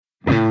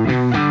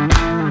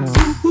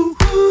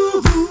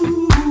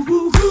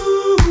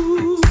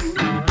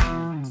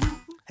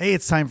Hey,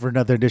 it's time for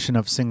another edition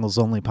of Singles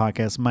Only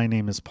Podcast. My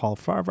name is Paul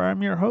Farver.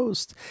 I'm your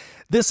host.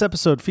 This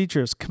episode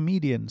features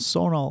comedian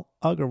Sonal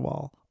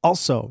Aggarwal.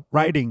 Also,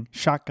 riding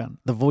shotgun,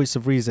 the voice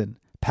of reason,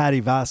 Patty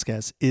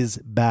Vasquez is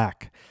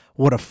back.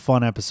 What a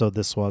fun episode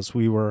this was.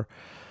 We were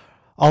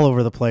all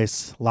over the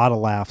place, a lot of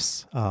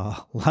laughs,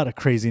 a lot of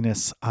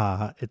craziness.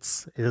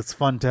 It's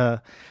fun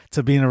to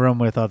be in a room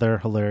with other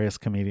hilarious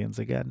comedians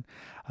again.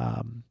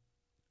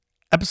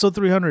 Episode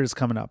 300 is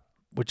coming up,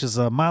 which is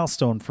a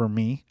milestone for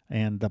me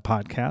and the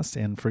podcast,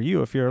 and for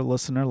you if you're a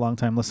listener,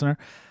 longtime listener.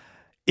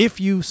 If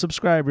you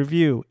subscribe,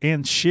 review,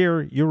 and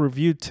share your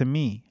review to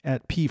me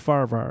at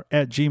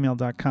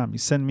pfarvar@gmail.com, you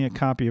send me a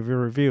copy of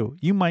your review,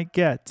 you might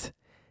get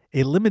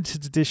a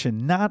limited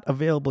edition, not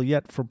available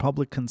yet for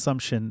public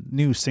consumption,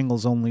 new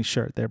Singles Only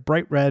shirt. They're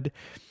bright red,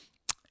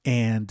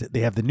 and they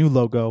have the new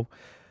logo.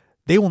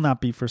 They will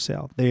not be for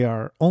sale. They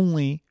are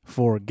only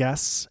for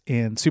guests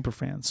and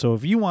superfans. So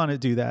if you want to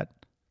do that,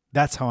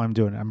 that's how I'm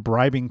doing it. I'm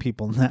bribing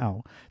people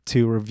now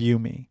to review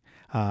me.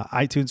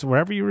 iTunes,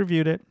 wherever you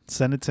reviewed it,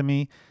 send it to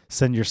me.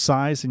 Send your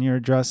size and your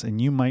address, and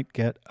you might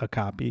get a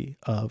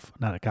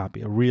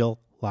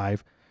real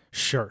live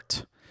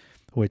shirt,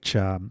 which,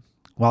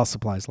 while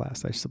supplies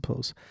last, I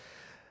suppose.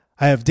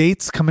 I have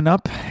dates coming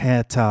up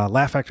at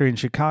Laugh Factory in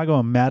Chicago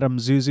and Madame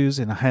Zuzu's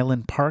in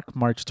Highland Park,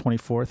 March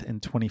 24th and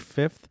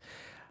 25th.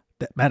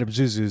 Madame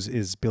Zuzu's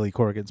is Billy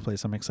Corrigan's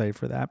place. I'm excited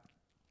for that.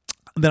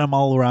 And then I'm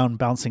all around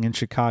bouncing in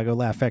Chicago,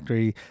 Laugh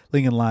Factory,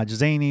 Lincoln Lodge,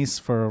 Zanies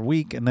for a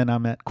week. And then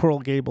I'm at Coral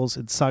Gables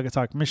in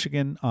Saugatuck,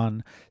 Michigan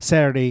on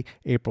Saturday,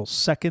 April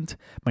 2nd.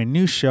 My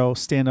new show,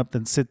 Stand Up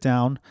Then Sit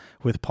Down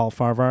with Paul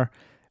Farvar,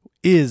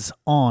 is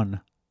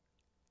on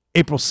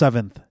April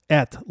 7th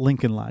at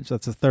Lincoln Lodge.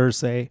 That's a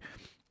Thursday.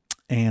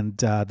 And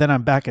then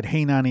I'm back at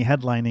Hey Nani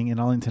headlining in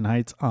Arlington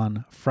Heights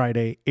on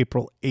Friday,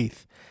 April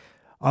 8th.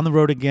 On the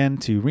road again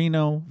to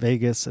Reno,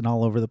 Vegas, and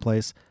all over the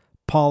place.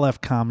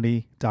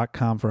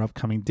 paulfcomedy.com for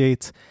upcoming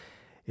dates.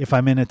 If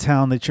I'm in a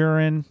town that you're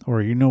in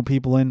or you know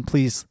people in,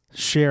 please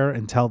share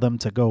and tell them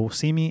to go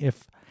see me.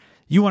 If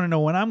you want to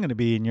know when I'm going to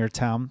be in your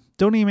town,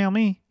 don't email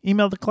me.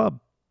 Email the club.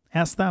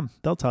 Ask them.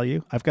 They'll tell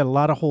you. I've got a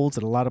lot of holds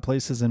at a lot of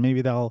places, and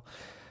maybe they'll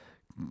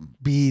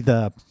be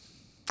the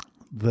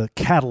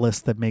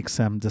catalyst that makes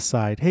them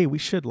decide, hey, we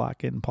should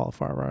lock in Paul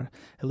Farvar.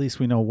 At least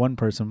we know one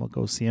person will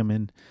go see him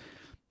in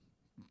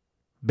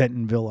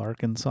Bentonville,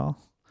 Arkansas.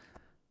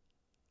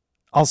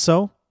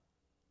 Also,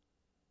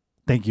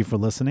 thank you for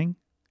listening,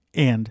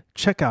 and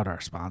check out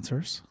our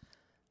sponsors.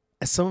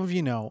 As some of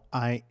you know,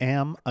 I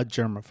am a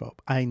germaphobe.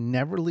 I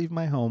never leave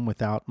my home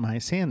without my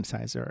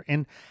sanitizer,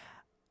 and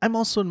I'm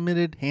also an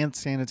admitted hand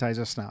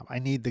sanitizer snob. I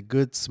need the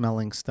good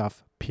smelling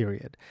stuff,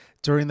 period.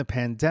 During the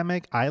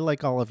pandemic, I,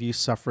 like all of you,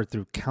 suffered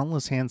through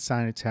countless hand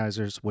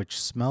sanitizers which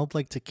smelled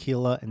like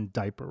tequila and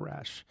diaper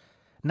rash.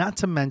 Not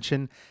to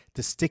mention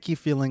the sticky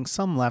feeling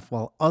some left,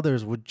 while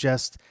others would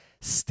just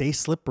stay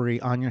slippery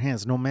on your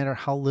hands no matter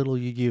how little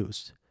you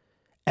used.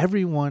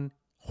 Everyone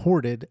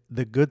hoarded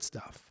the good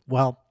stuff.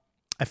 Well,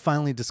 I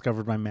finally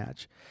discovered my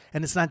match.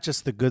 And it's not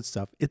just the good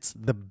stuff, it's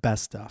the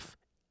best stuff.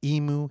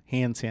 Emu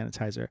hand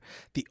sanitizer.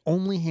 The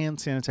only hand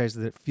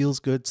sanitizer that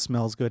feels good,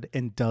 smells good,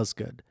 and does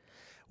good.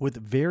 With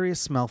various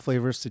smell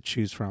flavors to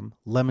choose from: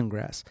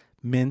 lemongrass,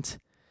 mint,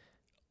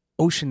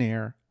 ocean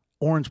air,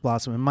 orange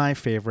blossom, and my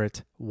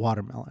favorite,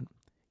 watermelon.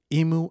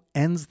 Emu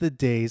ends the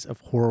days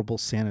of horrible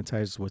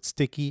sanitizers with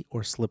sticky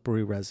or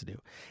slippery residue.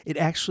 It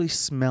actually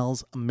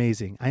smells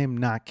amazing. I am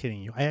not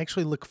kidding you. I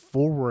actually look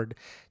forward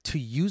to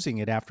using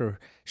it after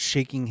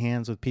shaking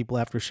hands with people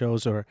after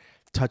shows or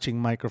touching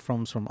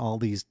microphones from all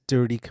these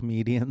dirty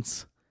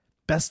comedians.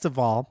 Best of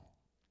all,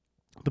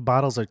 the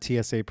bottles are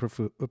TSA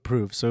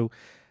approved, so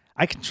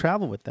I can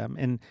travel with them.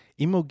 And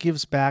Emu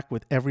gives back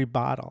with every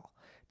bottle.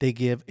 They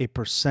give a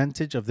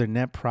percentage of their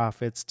net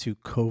profits to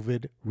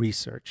COVID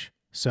research.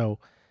 So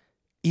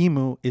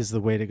Emu is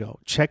the way to go.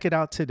 Check it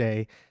out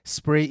today,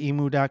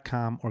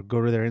 sprayemu.com, or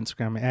go to their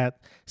Instagram at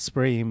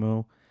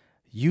sprayemu.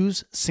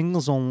 Use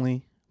Singles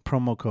Only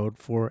promo code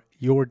for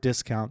your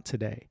discount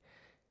today.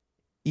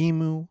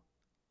 Emu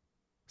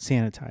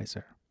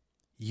sanitizer.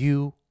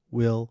 You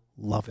will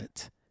love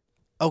it.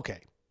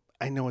 Okay,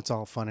 I know it's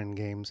all fun and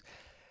games.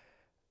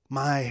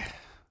 My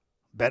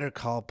Better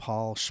Call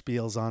Paul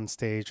spiels on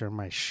stage, or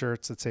my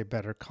shirts that say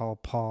Better Call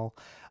Paul.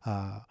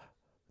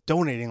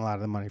 Donating a lot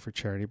of the money for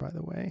charity, by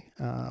the way.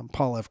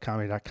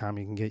 paulfcomedy.com,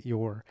 you can get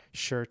your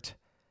shirt,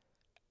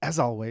 as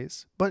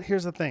always. But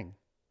here's the thing.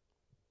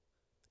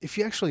 If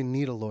you actually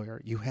need a lawyer,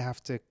 you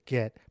have to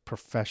get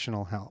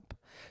professional help.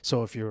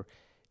 So if you're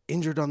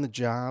injured on the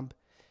job,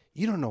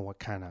 you don't know what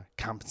kind of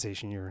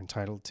compensation you're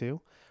entitled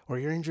to, or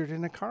you're injured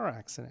in a car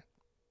accident.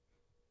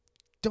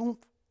 Don't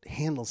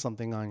handle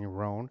something on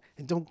your own,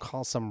 and don't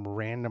call some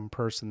random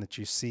person that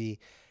you see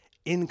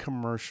in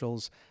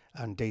commercials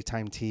on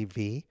daytime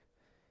TV.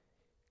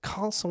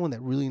 Call someone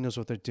that really knows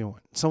what they're doing.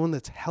 Someone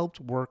that's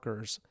helped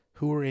workers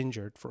who are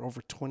injured for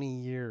over 20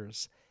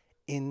 years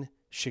in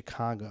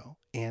Chicago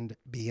and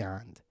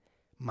beyond.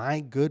 My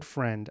good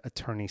friend,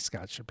 attorney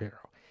Scott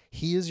Shapiro.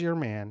 He is your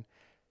man.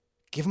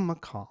 Give him a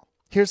call.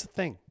 Here's the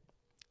thing.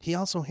 He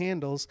also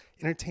handles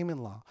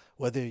entertainment law,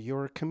 whether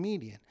you're a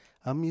comedian,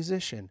 a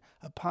musician,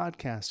 a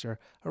podcaster,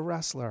 a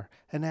wrestler,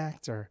 an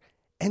actor,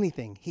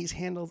 anything. He's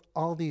handled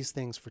all these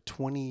things for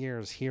 20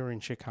 years here in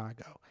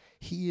Chicago.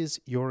 He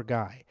is your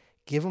guy.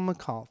 Give him a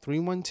call,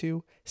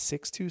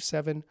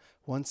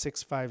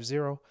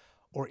 312-627-1650,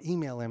 or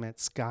email him at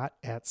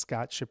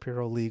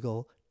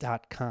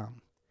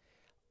scott@scottshapirolegal.com.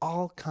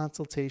 All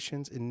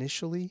consultations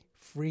initially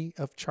free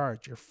of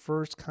charge. Your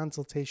first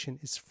consultation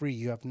is free.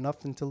 You have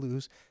nothing to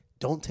lose.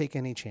 Don't take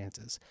any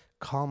chances.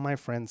 Call my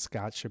friend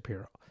Scott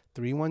Shapiro,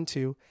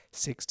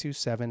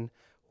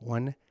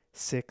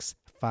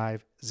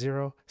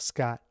 312-627-1650,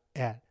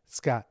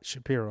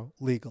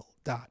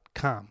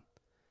 scott@scottshapirolegal.com.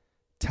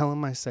 Tell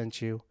him I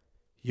sent you.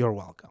 You're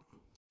welcome.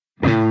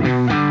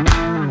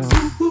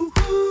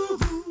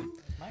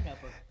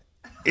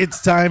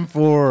 It's time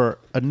for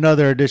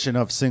another edition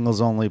of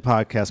Singles Only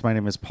Podcast. My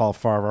name is Paul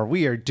Farvar.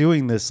 We are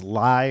doing this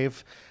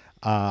live,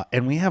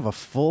 and we have a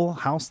full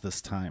house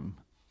this time.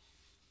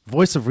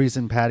 Voice of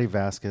Reason, Patty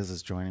Vasquez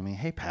is joining me.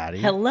 Hey, Patty.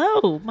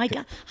 Hello. My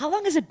God. How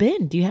long has it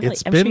been? Do you have I'm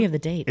sure you have the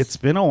dates. It's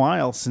been a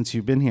while since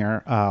you've been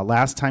here.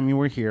 Last time you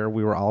were here,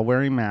 we were all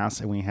wearing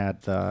masks, and we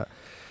had the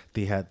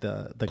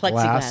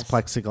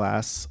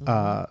plexiglass.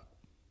 Mm-hmm.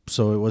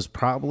 So it was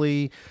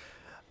probably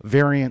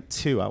variant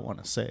 2, I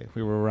want to say.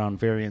 We were around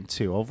variant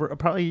 2 over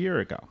probably a year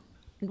ago.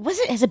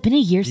 Has it been a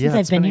year since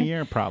I've been here? Yeah, it's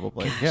been a year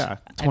probably. Gosh, yeah,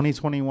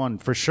 2021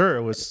 for sure.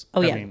 It was. I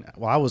mean,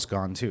 I was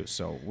gone too,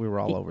 so we were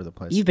all over the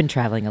place. You've been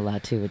traveling a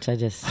lot too, which I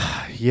just.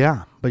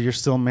 Yeah, but you're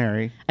still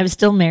married. I'm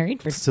still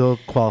married. Still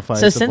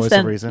qualifies as a voice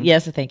of reason.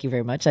 Yes, thank you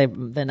very much. I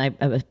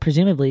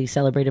presumably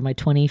celebrated my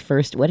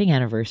 21st wedding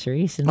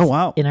anniversary since. Oh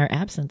wow! In our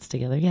absence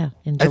together, yeah.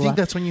 In July. I think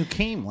that's when you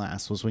came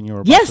last. Was when you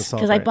were about to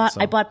celebrate. Yes, because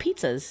I bought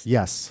pizzas.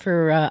 Yes.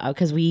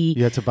 Because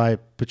you had to buy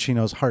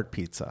Pacino's heart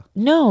pizza.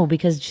 No,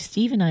 because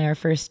Steve and I, our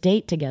first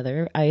date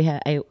together,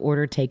 I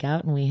ordered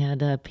takeout and we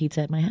had pizza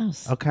at my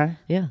house. Okay.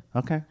 Yeah.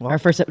 Okay. Well, our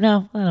first, I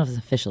don't know if it's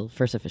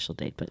first official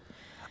date, but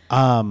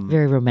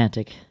very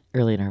romantic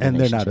early in our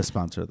relationship. And they're not a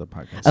sponsor of the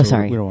podcast. Oh,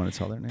 sorry. We don't want to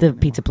tell their name. The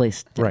anymore. pizza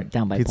place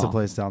down by Pizza Paul.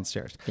 place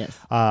downstairs. Yes.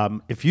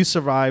 If you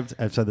survived,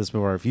 I've said this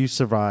before, if you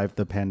survived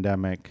the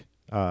pandemic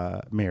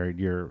married,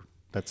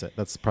 that's it.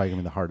 That's probably going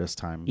to be the hardest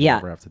time you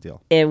ever have to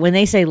deal. When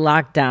they say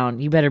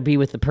lockdown, you better be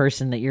with the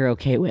person that you're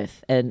okay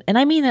with. And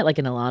I mean that like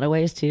in a lot of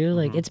ways too.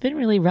 Like it's been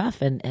really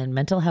rough and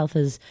mental health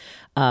has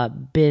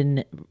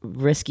been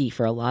risky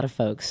for a lot of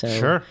folks. So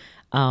sure.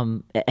 I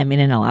mean,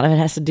 and a lot of it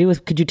has to do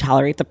with, could you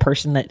tolerate the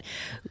person that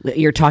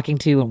you're talking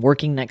to and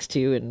working next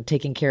to and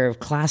taking care of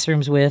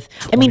classrooms with?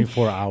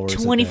 24 hours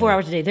 24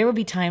 hours a day. There would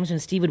be times when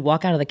Steve would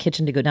walk out of the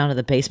kitchen to go down to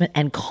the basement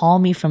and call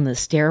me from the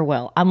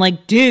stairwell. I'm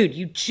like, dude,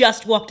 you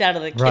just walked out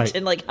of the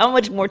kitchen. Right. Like, how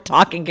much more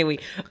talking can we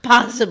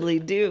possibly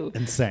do?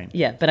 Insane.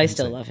 Yeah, but I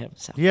still love him.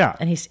 So. Yeah.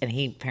 And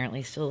he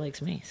apparently still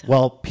likes me. So.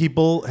 Well,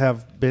 people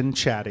have been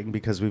chatting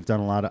because I've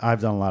done a lot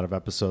of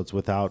episodes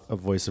without a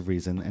voice of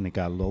reason, and it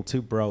got a little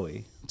too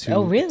broy.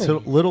 Really?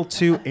 Little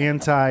too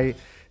anti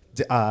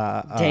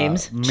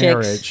dames,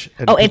 marriage.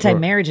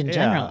 Anti-marriage in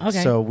general.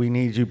 Okay. So we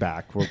need you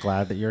back. We're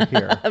glad that you're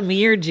here.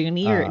 Me or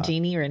Jeannie or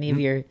any of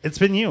your. It's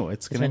been you.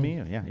 It's going to be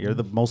you. Yeah, you're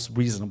the most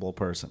reasonable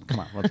person. Come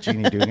on, what's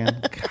Jeannie do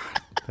again? God,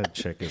 that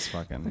chick is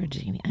fucking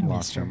Jeannie.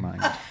 lost her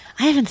mind.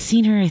 I haven't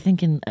seen her, I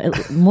think, in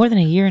more than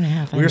a year and a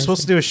half. We were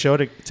supposed to do a show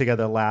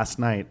together last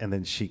night, and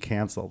then she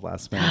canceled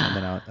last minute. And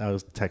then I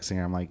was texting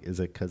her. I'm like, is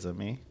it because of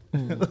me?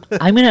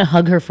 I'm going to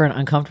hug her for an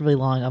uncomfortably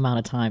long amount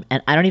of time.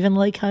 And I don't even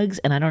like hugs,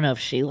 and I don't know if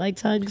she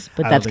likes hugs,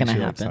 but that's going to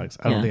happen. I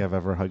don't think I've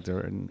ever hugged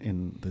her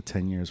in the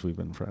 10 years we've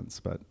been friends.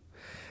 But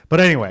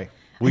anyway,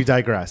 we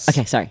digress.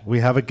 Okay, sorry.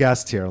 We have a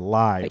guest here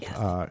live,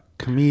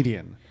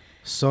 comedian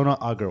Sonal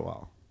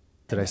Aggarwal.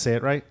 Did I say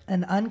it right?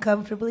 An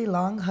uncomfortably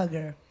long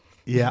hugger.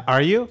 Yeah,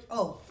 are you?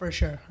 Oh, for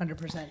sure,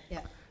 100%.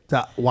 Yeah.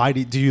 Why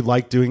do you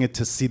like doing it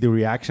to see the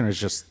reaction, or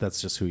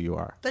that's just who you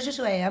are? That's just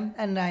who I am,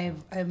 and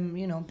I'm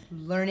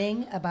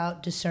learning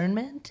about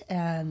discernment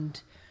and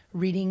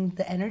reading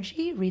the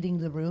energy, reading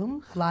the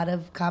room. A lot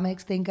of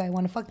comics think I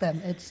want to fuck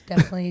them. It's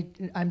definitely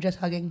I'm just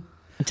hugging.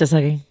 Just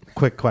hugging.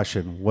 Quick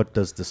question: what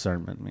does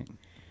discernment mean?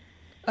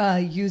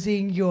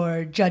 Using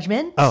your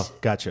judgment. Oh,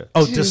 gotcha.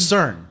 Oh,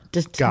 discern.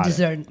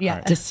 Discern. Yeah.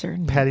 Right.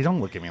 Discern. Patty, don't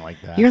look at me like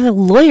that. You're the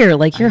lawyer.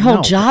 Like your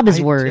whole job is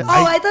words.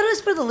 I thought it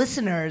was for the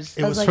listeners.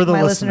 It was for the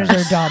listeners. My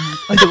listeners are dumb.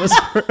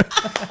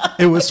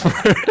 It was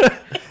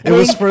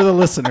for the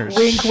listeners.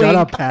 Wink, Shut wink.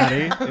 up,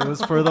 Patty. It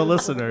was for the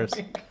listeners.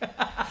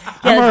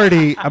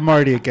 I'm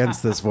already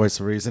against this voice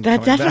of reason.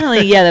 That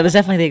definitely, that was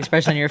definitely the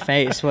expression on your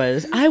face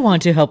was, I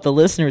want to help the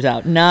listeners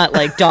out, not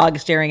like dog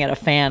staring at a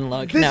fan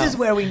look. This is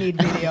where we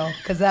need video,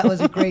 because that was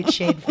a great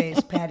shade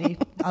face, Patty.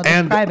 I'll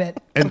describe it.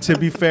 And to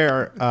be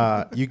fair,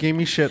 you gave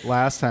me shit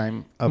last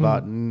time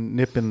about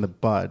nipping the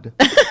bud,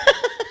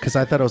 because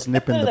I thought it was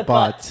nipping the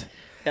butt.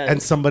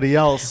 and somebody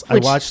else, I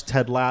watched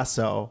Ted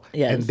Lasso,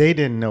 Yes. and they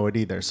didn't know it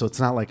either. So it's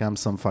not like I'm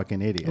some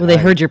fucking idiot. Well, they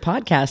heard your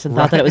podcast and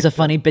thought that it was a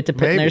funny bit to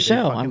put in Maybe their they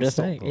show. fucking I'm just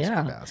stole saying. those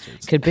Yeah.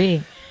 bastards. Could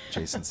be.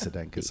 Jason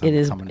Sudeikis, It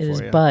is coming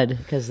for you. Bud,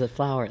 because the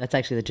flower, that's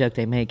actually the joke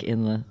they make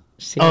in the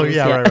series. Oh,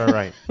 yeah,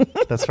 right.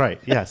 That's right.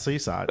 Yeah, so you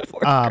saw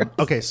it.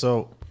 Okay,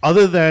 so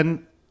other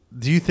than,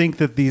 do you think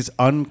that these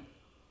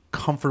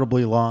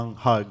uncomfortably long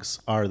hugs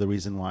are the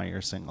reason why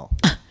you're single?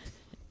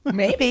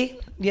 Maybe.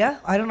 Yeah.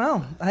 I don't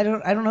know. I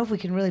don't know if we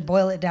can really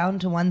boil it down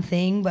to one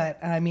thing, but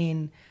I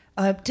mean,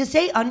 to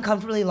say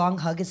uncomfortably long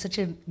hug is such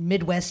a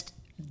Midwest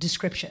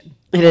description.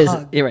 It is.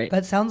 Hug. You're right.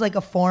 That sounds like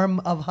a form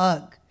of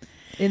hug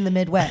in the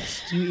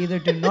Midwest. You either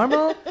do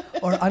normal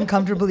or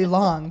uncomfortably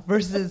long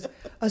versus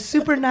a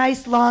super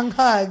nice long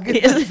hug.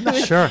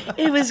 Sure.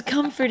 It was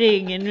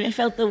comforting, and I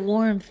felt the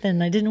warmth,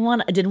 and I didn't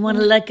want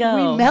to let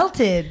go. We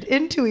melted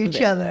into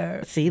each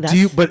other. See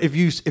that? But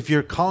if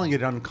you're calling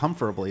it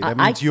uncomfortably, that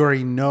means you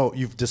already know,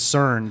 you've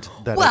discerned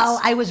that. Well,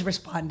 I was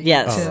responding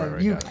Yes. to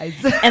you guys.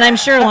 And I'm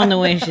sure along the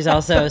way she's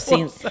also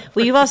seen.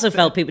 Well, you've also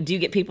felt people. Do you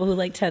get people who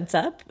like tense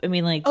up? I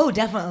mean, like. Oh,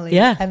 definitely.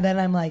 Yeah. And then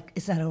I'm like,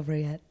 it's not over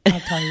yet. I'll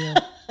tell you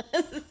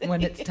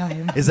when it's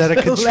time. Is that a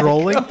to let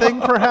controlling go.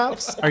 thing,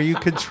 perhaps? Are you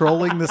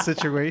controlling the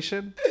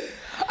situation?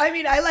 I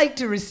mean, I like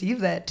to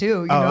receive that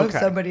too. Oh, If okay.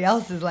 somebody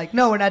else is like,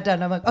 no, we're not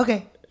done. I'm like,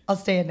 okay, I'll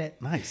stay in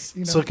it. Nice.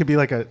 You know? So it could be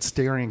like a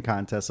staring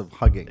contest of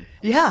hugging.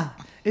 Yeah.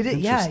 It is.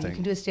 Yeah, you Interesting.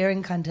 can do a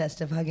staring contest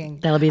of hugging.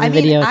 That'll be the I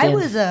video mean, at the I end.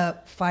 was a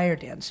fire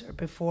dancer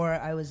before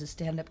I was a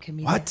stand-up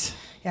comedian. What?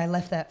 Yeah, I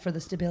left that for the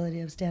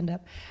stability of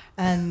stand-up.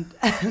 And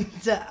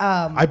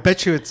I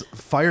bet you it's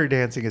fire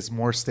dancing is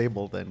more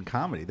stable than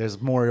comedy.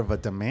 There's more of a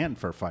demand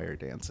for fire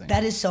dancing.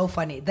 that is so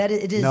funny. That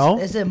it is. No?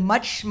 It's a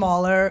much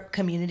smaller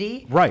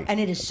community, Right. And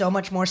it is so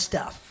much more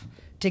stuff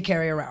to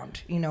carry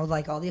around.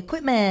 Like all the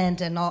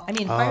equipment and all. I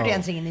mean, fire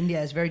dancing in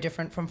India is very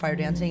different from fire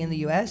dancing in the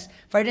U.S.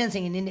 Fire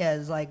dancing in India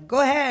is like, go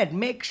ahead,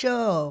 make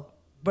show,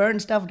 burn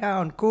stuff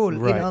down, cool,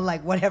 Right.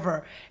 like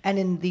whatever. And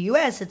in the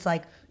U.S., it's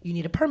like you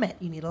need a permit,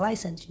 you need a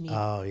license, you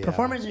need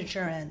performance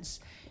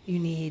insurance, you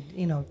need,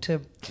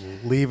 to.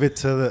 Leave it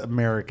to the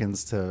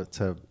Americans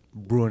to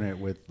ruin it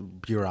with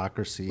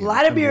bureaucracy. A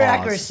lot of and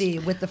bureaucracy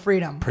laws with the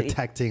freedom.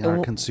 protecting our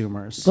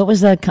consumers. What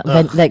was that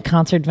that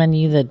concert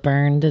venue that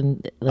burned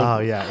and like, Oh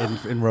yeah,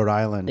 in Rhode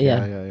Island.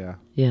 Yeah.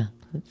 Yeah.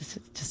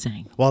 Just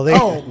saying. Well,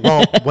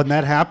 when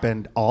that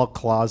happened, all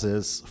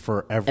clauses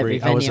for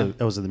every I was in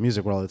the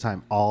music world at the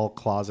time. All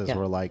clauses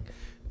were like,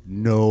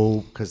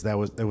 no, because there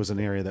was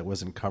an area that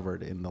wasn't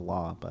covered in the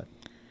law. But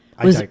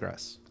I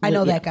digress. I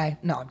know that guy.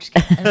 No, I'm just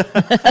kidding.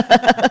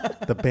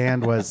 The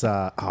band was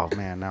oh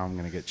man, now I'm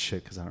gonna get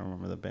shit because I don't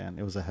remember the band.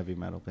 It was a heavy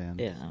metal band.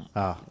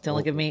 Yeah. Don't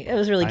look at me. It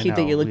was really I cute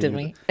that know, you looked at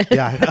me.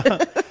 Yeah. I know.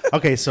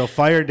 Okay, so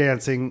fire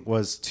dancing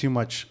was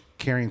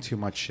carrying too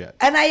much shit.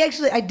 And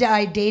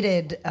I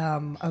dated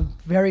a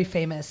very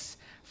famous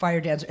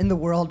fire dancer in the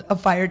world of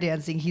fire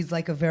dancing. He's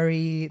like a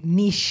very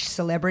niche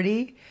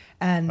celebrity,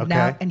 and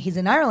and he's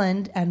in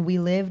Ireland, and we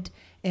lived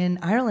in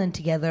Ireland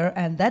together,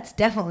 and that's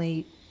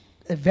definitely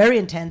a very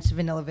intense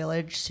Vanilla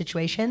Village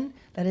situation.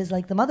 That is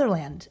like the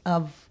motherland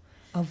of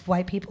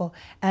white people,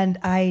 and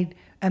I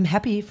am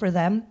happy for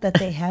them that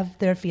they have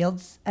their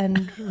fields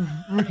and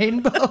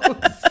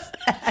rainbows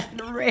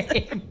and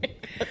rain.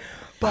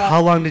 But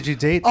how long did you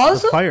date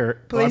also, the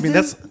fire? Well, I mean,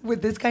 that's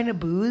with this kind of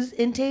booze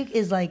intake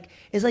is like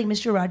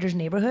Mr. Rogers'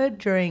 Neighborhood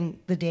during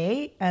the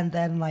day, and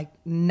then like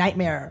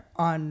Nightmare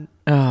on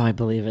Oh, I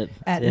believe it.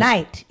 at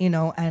night,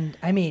 And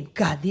I mean,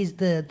 God,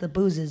 the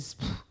booze is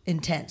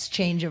intense,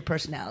 change of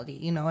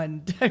personality,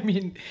 And I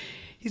mean,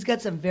 he's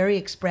got some very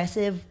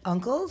expressive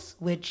uncles,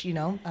 which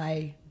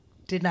I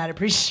did not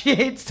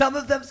appreciate. Some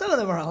of them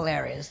are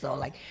hilarious though.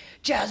 Like,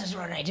 Jesus,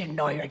 I didn't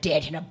know you were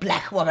dating a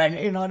black woman,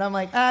 And I'm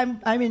like, I'm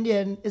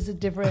Indian. It's a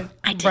different.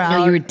 I didn't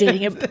know you were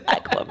dating a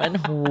black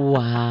woman.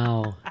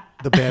 Wow.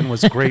 the band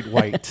was Great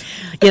White.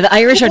 Yeah, the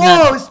Irish are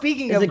Whoa, not.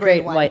 speaking is of a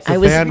Great White. Whites. The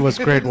band was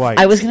Great White.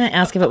 I was going to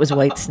ask if it was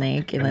White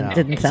Snake, and No. that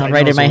didn't I sound know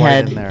right in it's my white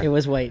head. in there. It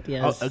was white,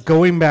 yes.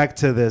 Going back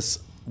to this,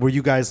 were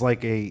you guys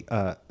like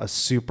a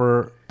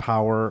super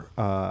power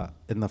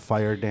in the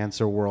fire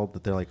dancer world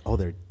that they're like, oh,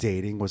 they're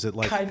dating? Was it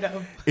like Kind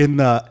of. in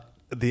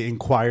the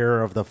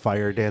Inquirer of the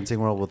fire dancing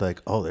world with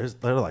like, oh,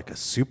 they're like a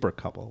super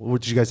couple?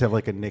 Would you guys have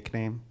like a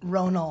nickname?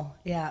 Ronald,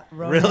 yeah.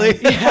 Ronald. Really?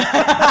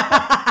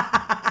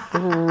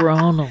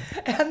 Ronald.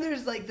 And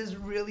there's like this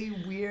really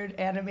weird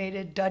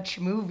animated Dutch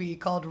movie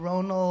called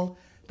Ronald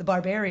the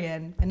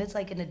Barbarian, and it's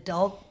like an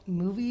adult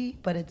movie,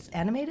 but it's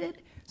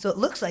animated, so it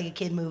looks like a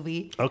kid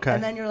movie. Okay.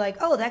 And then you're like,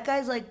 oh, that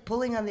guy's like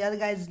pulling on the other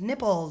guy's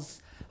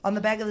nipples on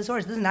the back of this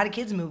horse. This is not a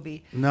kid's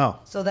movie. No.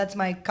 So that's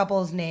my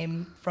couple's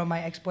name from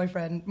my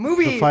ex-boyfriend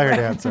movie. The fire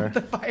dancer.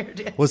 The fire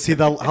dancer. Was he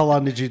how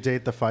long did you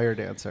date the fire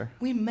dancer?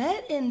 We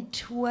met in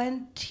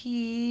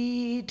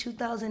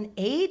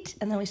 2008,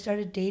 and then we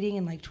started dating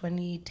in like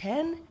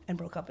 2010 and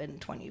broke up in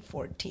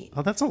 2014.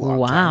 Oh, that's a long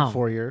Wow. time.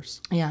 4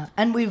 years. Yeah,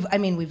 and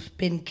we've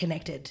been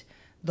connected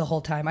the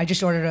whole time. I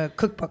just ordered a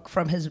cookbook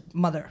from his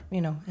mother,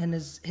 and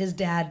his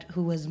dad,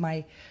 who was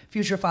my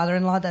future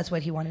father-in-law, that's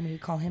what he wanted me to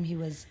call him. He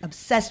was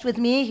obsessed with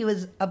me. He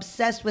was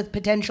obsessed with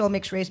potential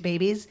mixed race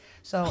babies.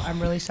 So I'm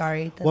really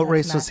sorry. What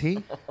race was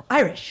he?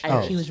 Irish.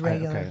 Oh, he was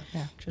regular. okay.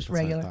 Yeah, just That's what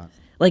I regular. thought.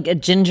 Like a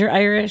ginger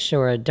Irish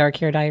or a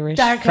dark-haired Irish?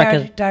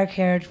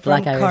 Dark-haired, from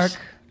black Irish.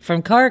 Cork.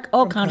 From Cork?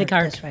 Oh, From County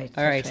Cork. That's right.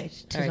 All right.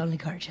 Tis All right. only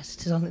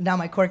gorgeous. Now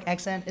my Cork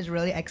accent is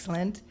really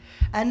excellent,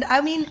 and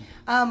I mean,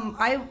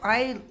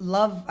 I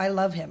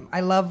love him. I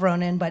love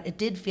Ronan, but it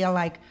did feel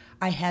like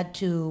I had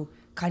to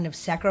kind of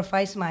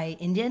sacrifice my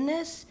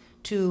Indianness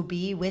to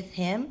be with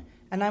him,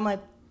 and I'm like,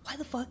 why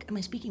the fuck am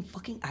I speaking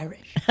fucking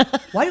Irish?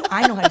 Why do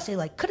I know how to say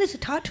like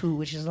 "Kudasatatu,"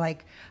 which is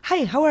like,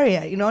 "Hi, how are you?"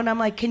 And I'm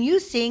like, can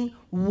you sing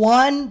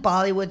one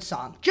Bollywood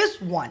song,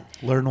 just one?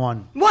 Learn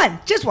one.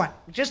 Just one,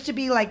 just to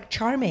be like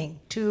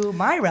charming to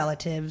my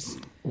relatives.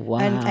 Wow.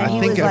 And I he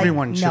think was like,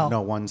 everyone should no.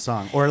 know one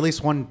song, or at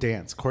least one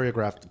dance,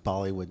 choreographed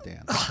Bollywood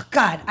dance.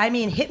 God, I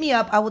mean, hit me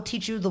up. I will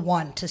teach you the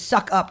one to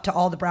suck up to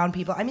all the brown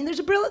people. I mean, there's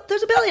a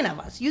billion of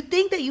us. You'd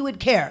think that you would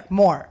care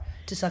more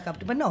to suck up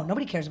to, but no,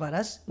 nobody cares about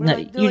us.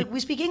 They're like, we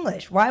speak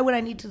English. Why would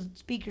I need to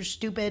speak your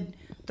stupid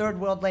third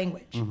world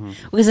language? Mm-hmm.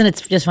 Because then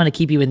it's just fun to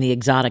keep you in the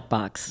exotic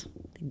box.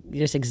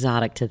 You're just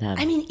exotic to them.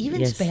 I mean, even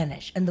Yes.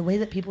 Spanish and the way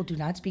that people do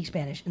not speak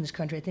Spanish in this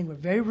country, I think we're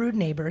very rude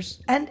neighbors.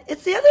 And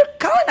it's the other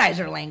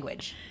colonizer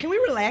language. Can we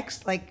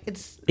relax? Like,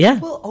 it's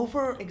people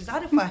over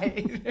exotify.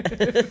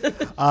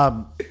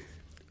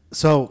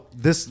 So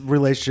this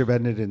relationship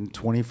ended in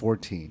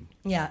 2014.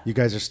 Yeah. You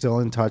guys are still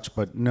in touch,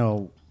 but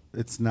no,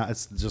 it's not.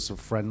 It's just a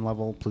friend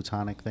level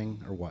platonic thing,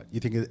 or what? You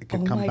think it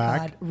could come back?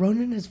 God,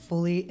 Ronan is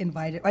fully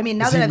invited. I mean,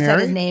 now Is that he I've said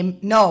his married? name,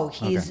 no,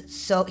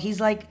 he's Okay. he's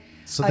like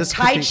So a this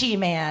could Tai be- Chi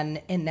man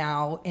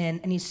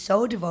and he's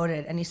so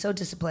devoted and he's so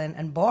disciplined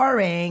and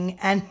boring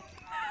and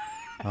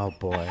Oh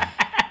boy.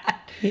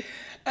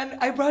 and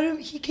I brought him.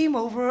 He came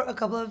over a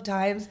couple of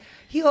times.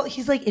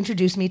 He's like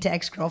introduced me to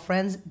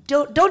ex-girlfriends.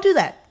 Don't do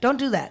that. Don't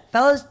do that,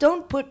 fellas.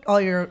 Don't put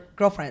all your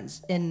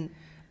girlfriends in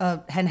a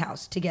hen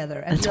house together.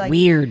 And That's be like,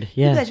 weird.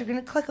 Yeah. You guys are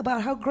gonna click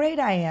about how great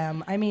I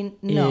am. I mean,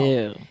 no.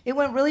 Ew. It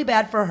went really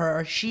bad for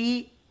her.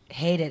 She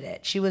hated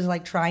it. She was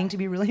like trying to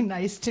be really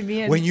nice to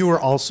me. And When you were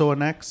also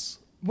an ex?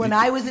 when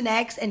I was an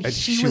ex and And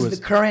she was the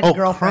current oh,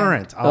 girlfriend.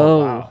 Current.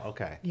 Oh, Oh. wow.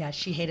 Okay. Yeah,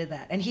 she hated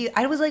that. And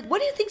I was like, what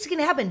do you think's going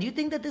to happen? Do you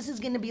think that this is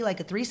going to be like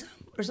a threesome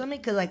or something?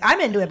 Because like I'm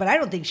into it, but I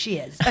don't think she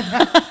is.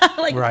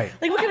 like, Right.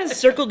 Like, what kind of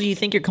circle do you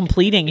think you're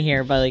completing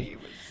here? By like,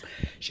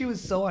 She was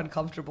so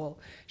uncomfortable.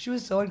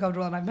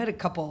 And I've met a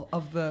couple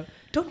of the,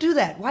 don't do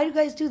that. Why do you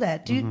guys do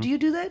that? Do you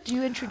do that? Do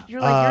you you're like,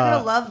 you're going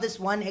to love this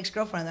one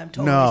ex-girlfriend that I'm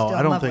totally No, still I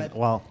in don't love think. with.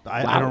 Well,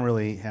 I don't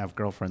really have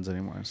girlfriends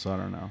anymore, so I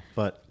don't know.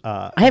 But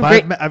have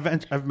but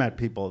great- I've met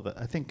people that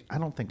I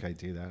don't think I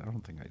do that. I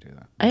don't think I do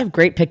that. I have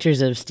great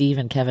pictures of Steve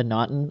and Kevin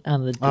Naughton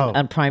on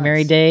on primary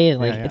nice. day, and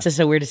like Yeah, yeah. it's just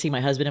so weird to see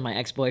my husband and my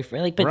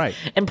ex-boyfriend. Like, but Right.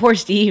 and poor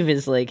Steve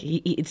is like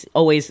it's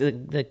always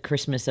the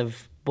Christmas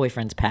of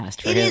boyfriend's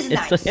past for It him. is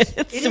It's nice. like-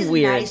 it's It is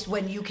weird. nice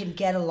when you can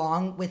get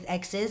along with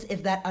exes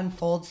if that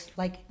unfolds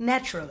like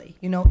naturally.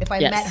 If I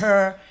Yes. met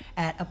her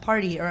at a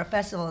party or a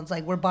festival, it's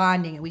like we're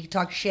bonding and we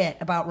talk shit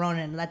about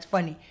Ronan and that's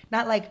funny.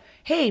 Not like,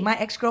 hey, my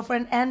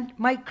ex-girlfriend and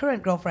my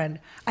current girlfriend.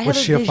 I Was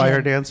have she a a vision.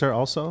 fire dancer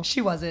also?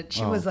 She wasn't.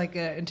 She Oh. was like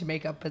into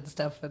makeup and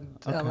stuff, and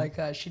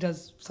she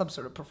does some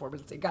sort of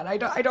performance thing. God, I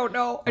don't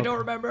know. I don't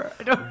remember.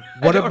 I don't. What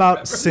I don't about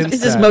remember. since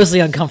It's just then?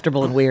 mostly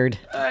uncomfortable and weird.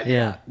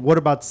 Yeah. What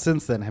about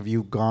since then? Have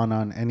you gone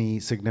on any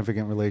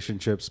significant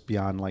relationships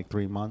beyond like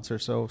 3 months or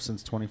so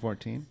since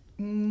 2014?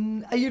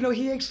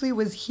 He actually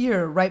was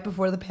here right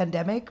before the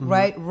pandemic,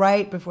 Mm-hmm.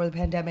 right before the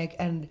pandemic,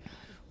 and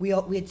we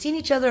had seen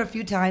each other a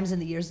few times in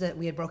the years that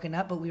we had broken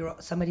up,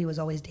 but somebody was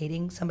always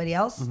dating somebody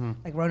else.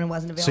 Like Ronan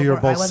wasn't available. Mm-hmm. So you were or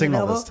I both wasn't single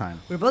available. this time.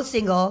 We were both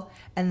single,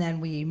 and then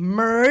we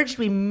merged,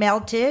 we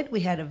melted,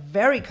 we had a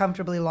very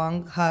comfortably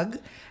long hug,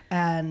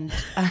 and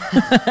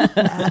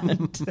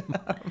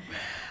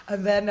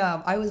and then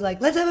I was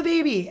like, let's have a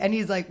baby. And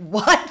he's like,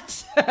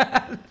 what?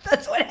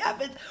 That's what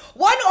happens.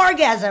 One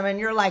orgasm and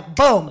you're like,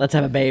 boom. Let's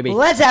have a baby.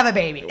 Let's have a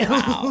baby.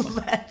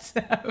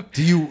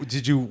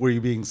 Were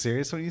you being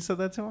serious when you said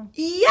that to him?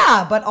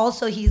 Yeah, but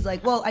also he's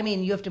like, well, I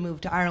mean, you have to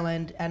move to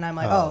Ireland. And I'm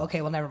like, oh,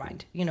 okay, well, never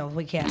mind.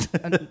 We can't.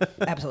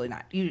 Absolutely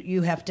not.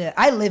 You have to.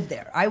 I lived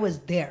there. I was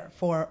there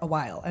for a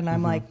while. And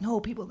I'm like, no,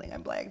 people think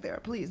I'm black there.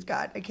 Please,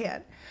 God, I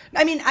can't.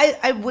 I mean,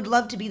 I would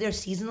love to be there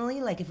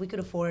seasonally. Like if we could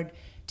afford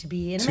to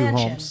be in a 2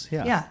 mansion. homes,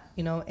 yeah.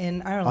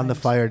 In Ireland. On the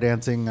fire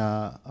dancing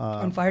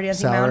On Fire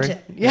Dancing salary?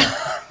 Mountain. Yeah.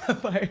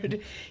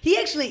 He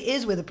actually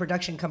is with a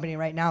production company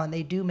right now, and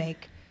they do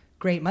make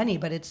great money,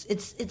 but it's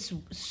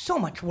so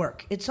much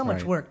work. It's so much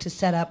Right. work to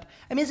set up.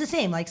 I mean, it's the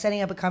same, like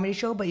setting up a comedy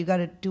show, but you got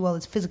to do all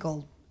this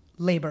physical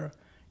labor,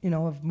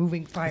 of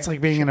moving fire. It's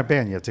like being in a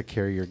band. You have to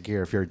carry your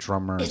gear if you're a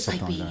drummer or It's like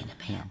something being like in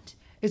that. a band.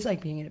 It's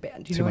like being in a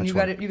band. Too And much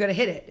you got to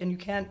hit it, and you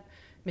can't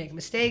make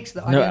mistakes.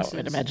 The No, I audience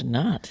would is imagine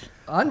not.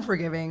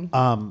 unforgiving.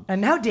 And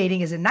now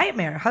dating is a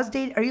nightmare.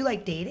 Are you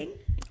like dating?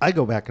 I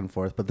go back and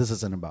forth, but this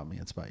isn't about me.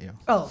 It's about you.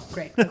 Oh,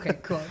 great. Okay,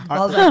 cool. I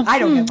don't get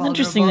vulnerable.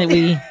 Interesting that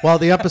we. Well,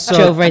 the episode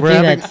Drove right we're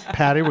through having, that.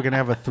 Patty, we're gonna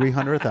have a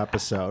 300th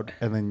episode,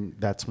 and then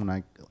that's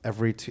when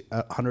every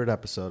 100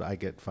 episode I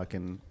get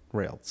fucking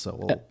railed.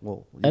 So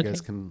you okay.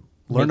 guys can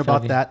learn Make fun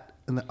of about you. that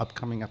in the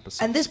upcoming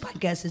episode. And this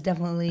podcast is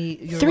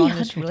definitely your 300.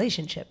 longest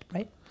relationship,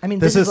 right? I mean,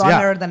 This this is is- yeah.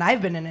 longer than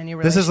I've been in any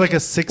relationship. This is like a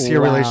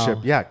 6-year Wow. relationship.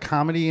 Yeah,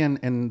 comedy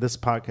and this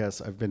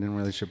podcast, I've been in a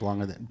relationship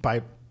longer than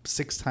by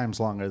 6 times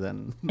longer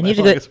than And my you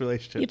have, longest to go,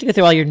 relationship. you have to go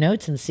through all your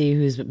notes and see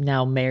who's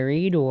now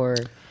married or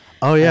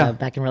Oh yeah,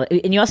 back in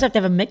and you also have to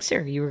have a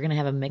mixer. You were going to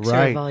have a mixer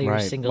of all your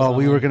singles. Well,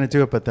 we online. were going to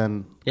do it, but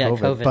then Yeah,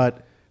 COVID. COVID.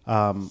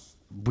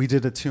 But we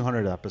did a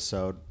 200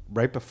 episode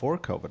right before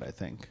COVID, I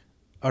think.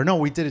 Or no,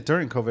 we did it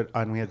during COVID,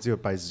 and we had to do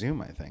it by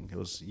Zoom. I think it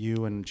was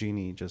you and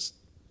Jeannie just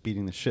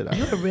beating the shit out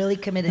You of are really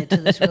committed to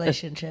this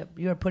relationship.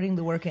 You are putting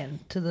the work in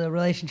to the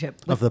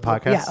relationship Of the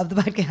podcast? Yeah, of the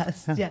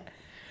podcast. Yeah.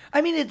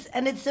 I mean,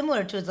 it's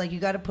similar to, it's like you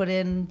got to put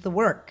in the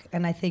work.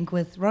 And I think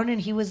with Ronan,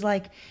 he always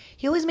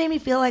made me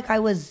feel like I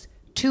was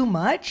too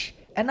much.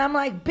 And I'm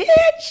like,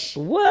 bitch,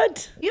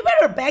 What? you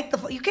better back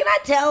you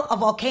cannot tell a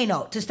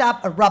volcano to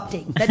stop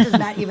erupting. That does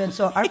not even.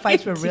 So our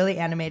fights were really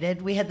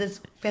animated. We had this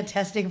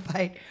fantastic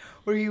fight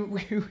where we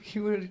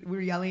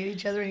were yelling at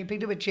each other, and he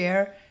picked up a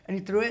chair and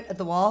he threw it at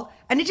the wall,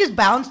 and it just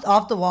bounced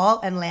off the wall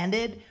and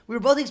landed. We were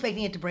both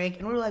expecting it to break,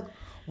 and we were like,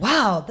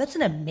 wow, that's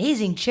an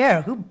amazing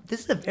chair.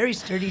 This is a very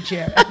sturdy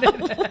chair.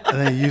 and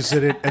then he used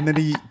it, and then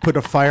he put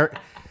a fire.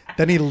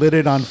 Then he lit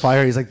it on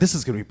fire. He's like, "This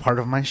is going to be part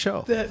of my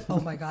show."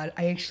 Oh my god,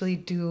 I actually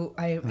do.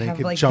 I then you have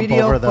could like jump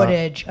video over the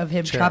footage of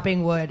him chair.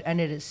 chopping wood,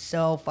 and it is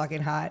so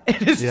fucking hot.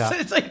 It is. Yeah.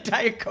 It's like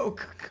Diet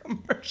Coke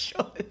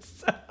commercial. It's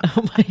so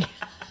Oh my God.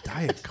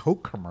 Diet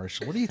Coke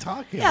commercial. What are you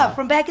talking Yeah, about?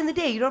 from back in the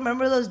day. You don't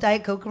remember those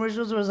Diet Coke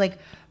commercials where it was like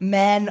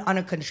men on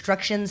a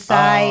construction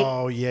site,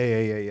 Oh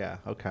yeah.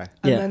 Okay.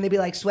 and Yeah. then they'd be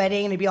like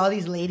sweating, and it'd be all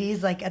these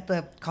ladies like at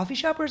the coffee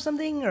shop or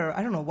something, or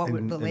I don't know what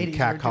And, the and ladies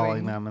were catcalling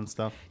doing. them and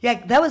stuff.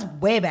 Yeah, that was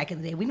way back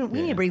in the day. We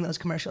need to bring those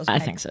commercials I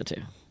back. think so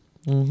too.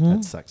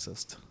 That's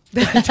sexist.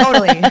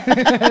 Totally.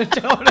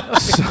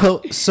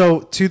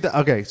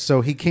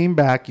 So he came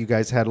back. You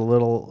guys had a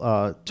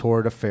little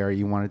toured affair.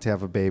 You wanted to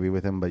have a baby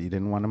with him, but you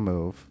didn't want to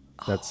move.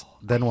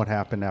 Then what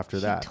happened after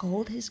He that?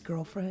 told his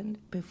girlfriend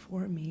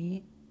before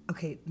me.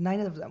 Okay,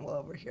 neither of them will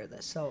overhear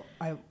this, so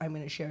I'm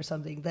going to share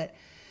something that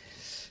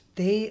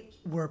they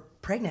were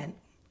pregnant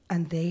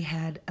and they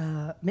had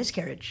a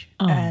miscarriage,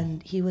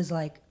 and he was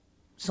like,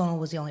 Sonal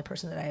was the only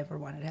person that I ever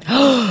wanted to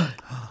have.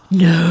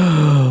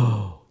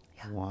 No.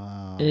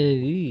 Wow.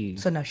 Ooh.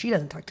 So now she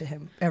doesn't talk to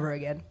him ever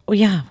again. Well,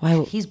 yeah.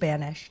 Why? He's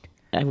banished.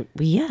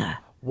 Yeah.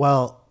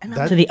 Well, And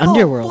that, To the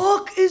underworld.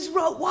 Fuck is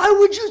wrong? Why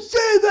would you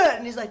say that?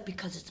 And he's like,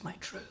 because it's my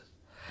truth.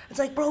 It's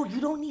like, bro, you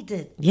don't need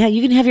to. Yeah,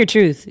 you can have your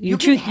truth. Your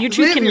can truth. Your live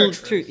truth can. your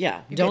truth.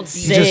 Yeah. You Don't can-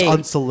 he just say.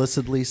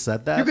 unsolicitedly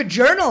said that. You could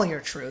journal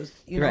your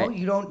truth. You know, Right.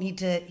 you don't need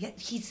to. Yeah,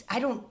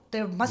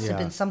 there must have Yeah.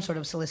 been some sort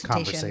of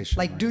solicitation. Conversation,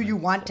 Like, right, do right. you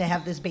want to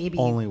have this baby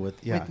Only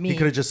with me? He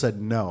could have just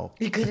said no.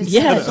 He could have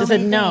Yeah, said so just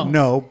said many no. things.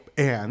 No,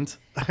 and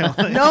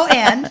No,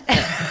 and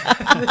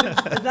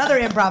another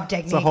improv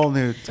technique. it's a whole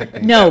new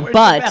technique. No, We're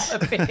but.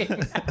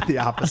 developing. The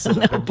opposite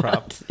of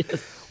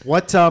improv.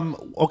 What?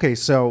 Okay,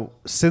 so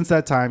since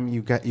that time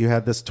you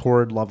had this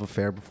torrid love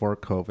affair before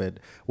COVID.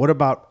 What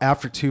about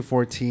after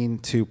 214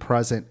 to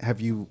present? Have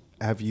you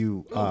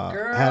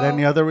had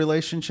any other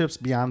relationships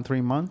beyond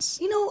 3 months?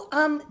 You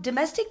know,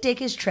 domestic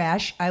dick is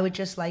trash. I would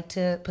just like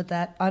to put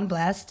that on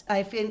blast.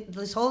 I feel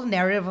this whole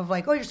narrative of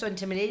like, oh, you're so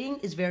intimidating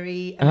is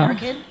very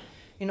American.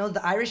 You know,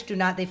 the Irish do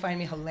not. They find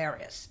me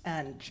hilarious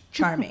and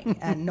charming,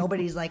 and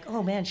nobody's like,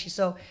 oh man, she's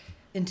so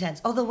intense.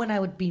 Although when I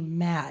would be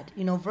mad,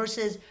 you know,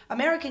 versus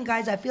American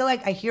guys, I feel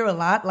like I hear a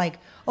lot like,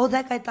 oh,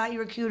 that guy thought you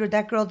were cute or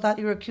that girl thought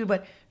you were cute,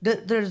 but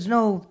there's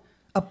no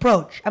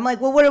approach. I'm like,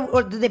 well,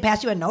 what did they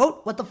pass you a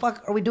note? What the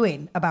fuck are we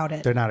doing about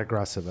it? They're not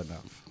aggressive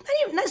enough. Not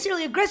even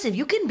necessarily aggressive.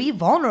 You can be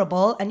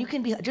vulnerable and you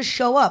can be just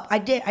show up. I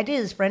did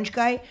this French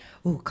guy,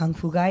 kung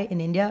fu guy in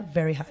India,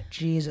 very hot.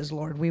 Jesus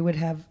Lord, we would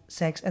have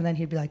sex and then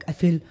he'd be like, I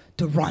feel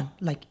to run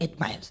like 8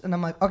 miles, and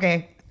I'm like,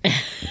 okay,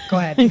 go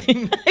ahead.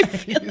 I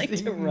feel like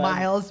to run.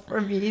 Miles for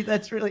me.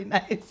 That's really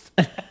nice.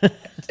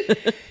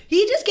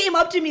 He just came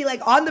up to me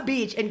like on the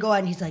beach and go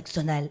on. He's like,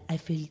 Sonal, I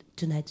feel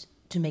tonight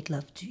to make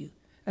love to you.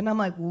 And I'm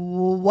like,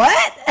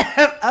 what?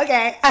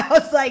 Okay. I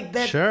was like,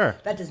 Sure.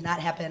 That does not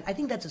happen. I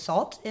think that's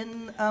assault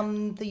in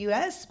the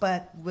U.S.,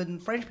 but when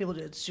French people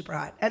do it, it's super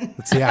hot. And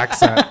It's the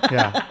accent.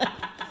 Yeah.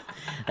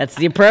 That's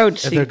the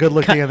approach. If they're good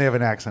looking and they have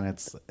an accent,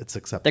 it's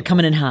acceptable. They're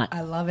coming in hot.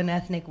 I love an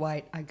ethnic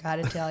white. I got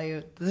to tell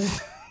you.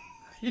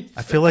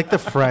 I feel like the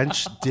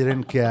French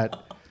didn't get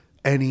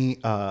any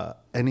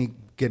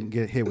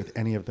get hit with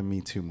any of the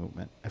Me Too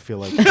movement. I feel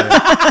like,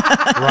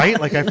 right?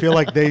 Like, I feel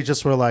like they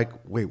just were like,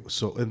 wait,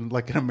 so, and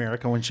like in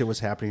America when shit was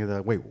happening, they're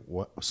like, wait,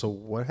 what? So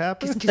what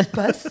happened?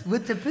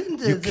 What happened?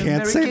 You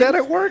can't say that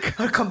at work.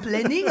 Are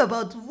complaining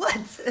about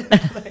what?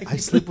 I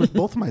sleep with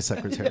both my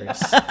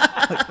secretaries.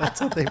 Like,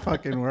 that's what they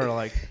fucking were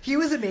like. He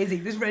was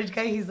amazing. This French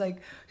guy, he's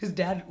like, his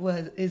dad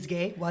is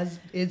gay,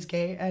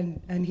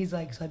 and he's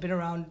like, so I've been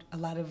around a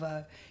lot of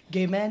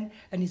gay men,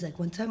 and he's like,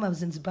 one time I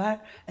was in the bar,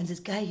 and this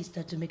guy, he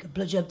started to make a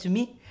blowjob to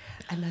me,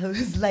 and I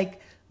was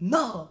like,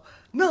 no,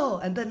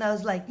 and then I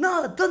was like,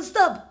 no, don't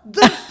stop.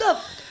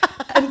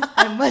 And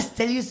I must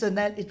tell you,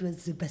 Sonal, it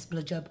was the best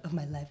blowjob of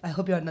my life. I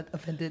hope you are not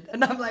offended.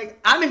 And I'm like,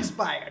 I'm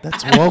inspired.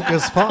 That's woke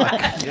as fuck.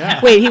 Yeah.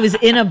 Wait, he was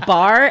in a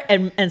bar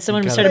and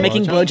someone started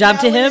making blowjob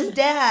to him? His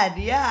dad,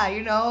 yeah,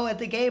 at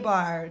the gay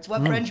bar. It's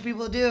what French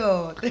people do.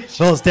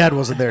 Well, his dad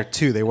wasn't there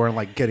too. They weren't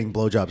like getting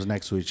blowjobs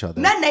next to each other.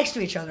 Not next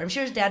to each other. I'm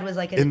sure his dad was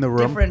like in the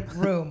room. Different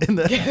room. in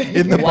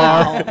the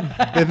Wow.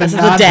 bar. In the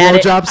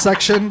non-blowjob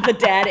section. The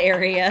dad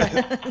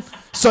area.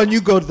 Son,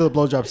 you go to the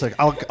blowjob section.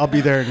 I'll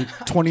be there in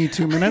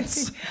 22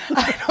 minutes.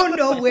 I don't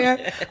know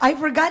where. I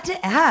forgot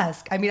to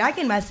ask. I mean, I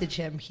can message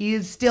him. He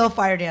is still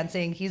fire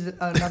dancing. He's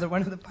another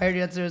one of the fire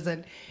dancers,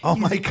 and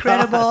he's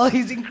incredible. God.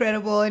 He's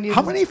incredible. And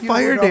how many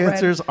fire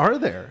dancers are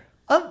there?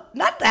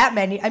 Not that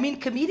many. I mean,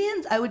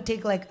 comedians, I would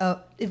take like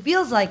it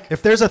feels like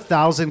if there's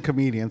 1,000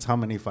 comedians, how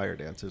many fire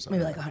dancers are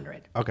maybe there? like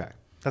 100. Okay,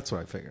 that's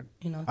what I figured.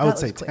 I would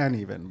say 10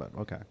 even, but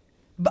okay.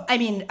 But I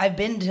mean, I've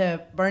been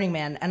to Burning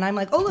Man, and I'm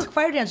like, oh look,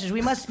 fire dancers,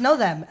 we must know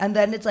them. And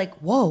then it's like,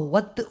 whoa,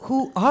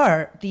 who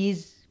are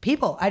these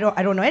people? I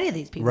don't know any of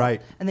these people.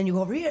 Right. And then you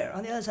go over here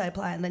on the other side of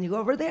Playa, and then you go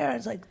over there.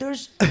 It's like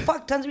there's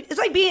tons of. It's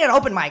like being at an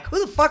open mic. Who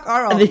the fuck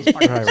are all these?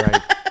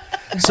 Right.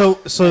 So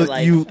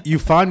you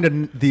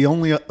find the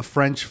only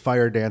French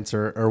fire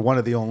dancer, or one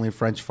of the only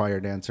French fire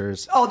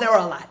dancers. Oh, there were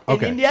a lot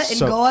in India, in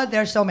Goa.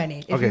 There's so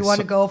many. If you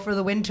want to go for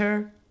the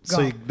winter. Go.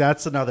 So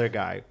that's another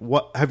guy.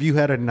 What have you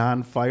had a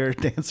non-fire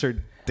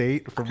dancer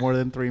date for more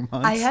than 3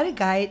 months? I had a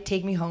guy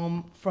take me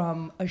home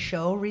from a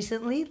show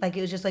recently. Like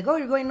it was just like, oh,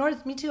 you're going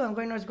north? Me too. I'm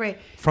going north. Great.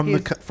 From the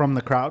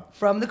crowd.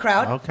 From the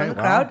crowd. Okay. From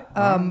the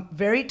crowd.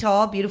 Very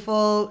tall,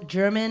 beautiful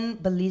German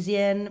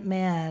Belizean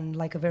man,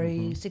 like a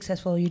very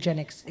successful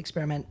eugenics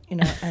experiment. And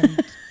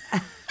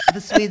the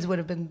Swedes would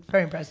have been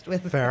very impressed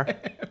with. Fair.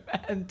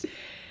 And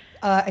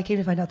I came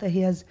to find out that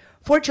he has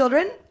 4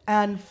 children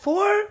and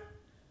 4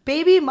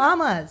 baby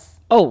mamas.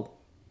 Oh.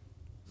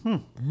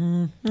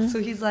 So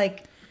he's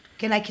like,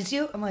 can I kiss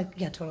you? I'm like,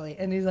 yeah, totally.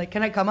 And he's like,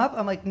 can I come up?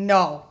 I'm like,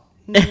 no.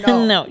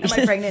 No. Am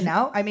I pregnant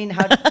now? I mean,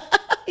 how?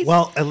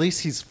 Well, at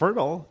least he's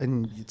fertile,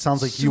 and it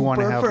sounds like you want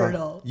to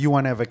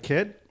have a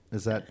kid.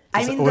 Is that?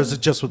 Or is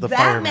it just with the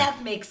fireman? That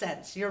math makes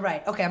sense. You're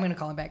right. Okay, I'm gonna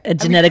call him back. A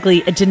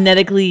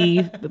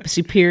genetically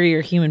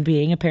superior human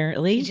being,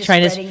 apparently. He's just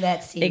spreading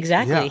that seed.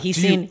 Exactly.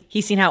 Yeah.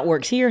 He's seen how it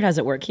works here. How does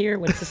it work here?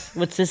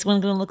 What's this one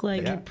gonna look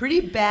like? Yeah. Pretty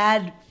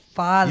bad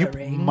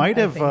fathering. You might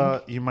have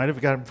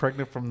gotten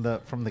pregnant from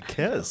the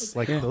kiss.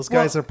 Like those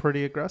guys are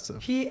pretty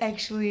aggressive. He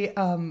actually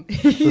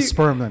the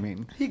sperm, I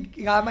mean. He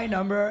got my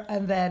number,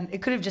 and then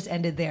it could have just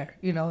ended there.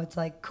 It's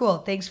like, cool,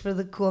 thanks for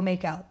the cool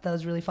makeout. That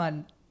was really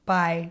fun.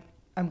 Bye.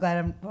 I'm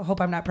glad I hope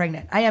I'm not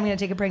pregnant. I am going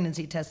to take a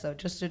pregnancy test though,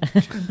 just to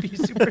be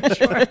super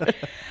sure.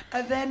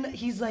 And then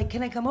he's like,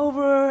 can I come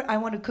over? I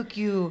want to cook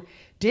you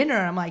dinner.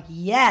 I'm like,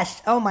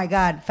 yes. Oh my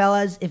God,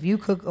 fellas, if you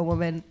cook a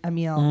woman a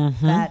meal,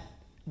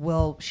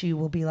 she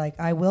will be like,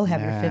 I will have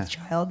your 5th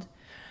child.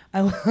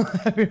 I will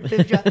have your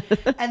 5th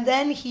child. And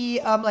then he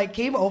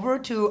came over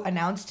to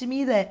announce to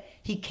me that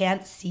he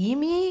can't see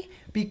me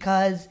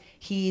because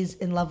he's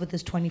in love with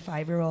this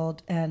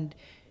 25-year-old, and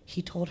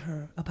he told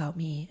her about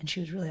me, and she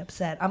was really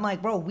upset. I'm like,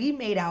 bro, we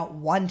made out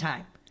one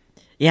time.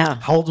 Yeah.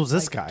 How old was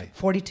this guy?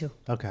 42.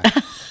 Okay.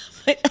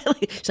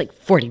 She's like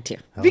 42.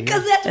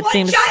 Because that's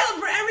one child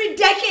for every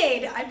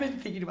decade. I've been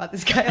thinking about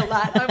this guy a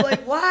lot. I'm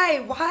like, why?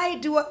 Why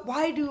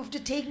do you have to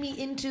take me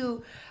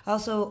into? I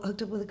also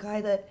hooked up with a guy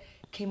that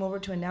came over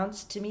to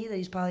announce to me that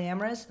he's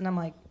polyamorous, and I'm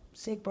like,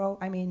 sick, bro.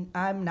 I mean,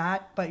 I'm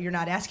not, but you're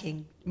not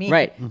asking me.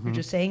 Right. You're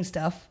just saying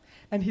stuff.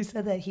 And he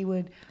said that he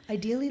would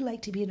ideally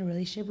like to be in a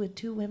relationship with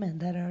 2 women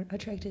that are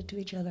attracted to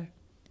each other.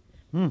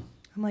 I'm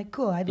like,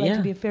 cool. I'd like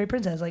to be a fairy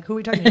princess. Like, who are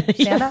we talking about?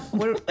 Santa?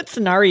 What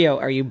scenario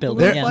are you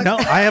building? No,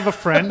 I have a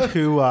friend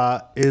who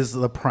is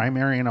the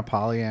primary in a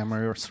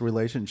polyamorous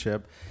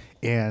relationship,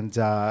 and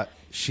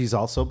she's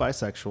also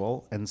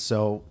bisexual. And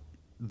so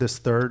this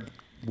third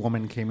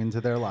woman came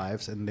into their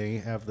lives, and they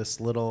have this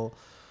little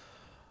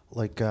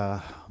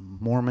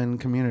Mormon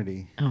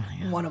community. Oh,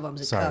 yeah. One of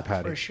them's a cuck,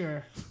 Patty. for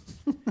sure.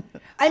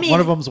 I mean,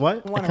 one of them's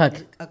what? One of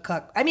them's a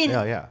cuck. I mean,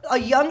 yeah. A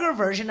younger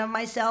version of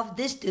myself.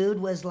 This dude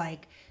was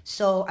like,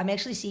 so I'm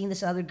actually seeing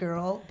this other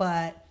girl,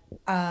 but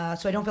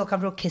so I don't feel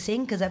comfortable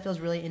kissing because that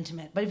feels really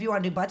intimate. But if you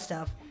want to do butt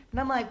stuff,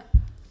 and I'm like,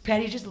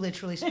 Patty just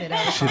literally spit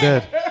out. She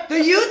did.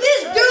 The youth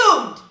is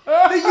doomed.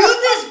 The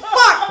youth is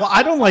fucked. Well,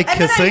 I don't like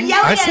kissing. And then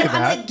I'm I yelling say at him.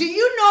 that. I'm like, do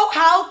you know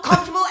how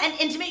comfortable and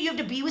intimate you have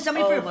to be with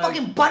somebody for your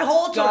fucking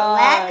butthole to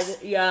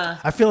relax? Yeah.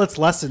 I feel it's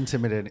less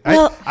intimidating.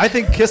 Well- I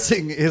think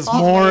kissing is Also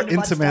more into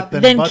butt intimate stuff.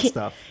 than Then butt ki-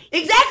 stuff.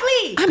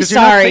 Exactly. I'm Because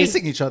you're not sorry.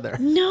 facing each other.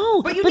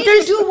 No, But you need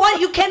to do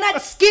one. You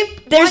cannot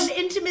skip one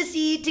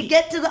intimacy to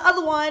get to the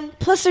other one.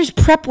 Plus, there's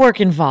prep work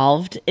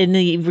involved in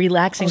the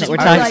relaxing that we're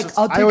I talking. was like,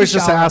 I'll take I always a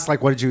just shower. ask,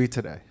 like, what did you eat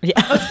today?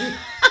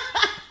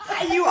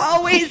 You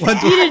always You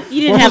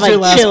didn't What have was your like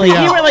last chili.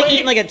 meal? You were like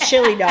eating like a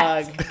chili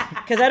dog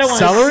because I don't want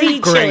to Celery?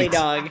 see chili Great.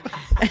 dog.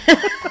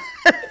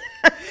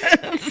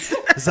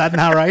 Is that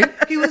not right?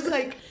 He was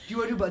like, do you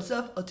want to do butt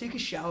stuff? I'll take a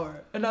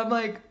shower. And I'm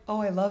like,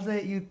 oh, I love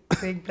that you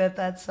think that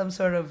that's some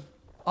sort of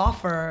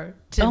offer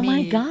to Oh me.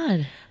 my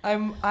god.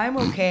 I'm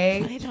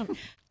okay. I don't.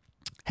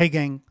 Hey,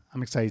 gang,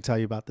 I'm excited to tell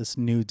you about this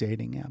new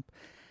dating app.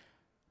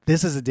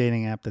 This is a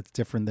dating app that's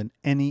different than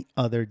any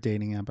other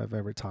dating app I've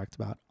ever talked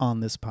about on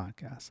this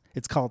podcast.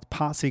 It's called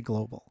Posse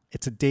Global.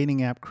 It's a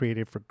dating app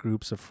created for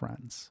groups of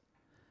friends.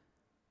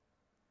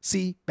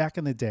 See, back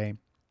in the day,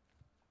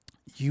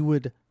 you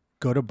would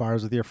go to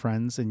bars with your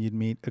friends and you'd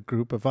meet a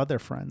group of other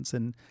friends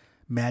and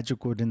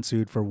magic would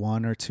ensue for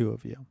one or two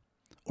of you.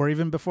 Or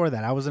even before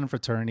that, I was in a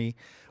fraternity.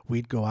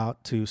 We'd go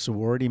out to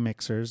sorority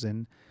mixers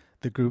and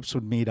the groups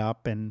would meet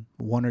up and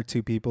one or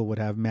two people would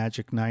have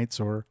magic nights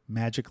or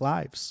magic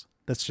lives.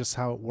 That's just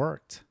how it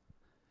worked.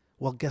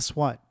 Well, guess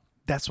what?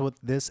 That's what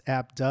this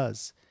app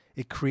does.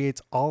 It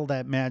creates all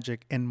that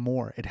magic and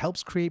more. It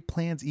helps create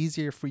plans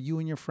easier for you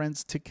and your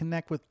friends to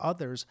connect with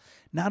others,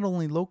 not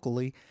only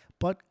locally,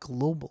 but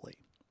globally.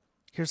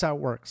 Here's how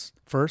it works.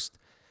 First,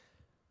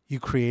 you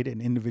create an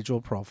individual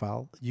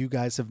profile. You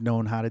guys have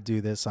known how to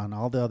do this on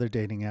all the other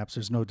dating apps.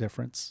 There's no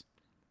difference.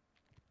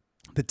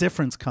 The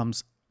difference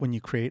comes when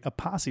you create a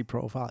posse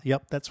profile.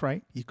 Yep, that's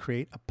right. You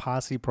create a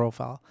posse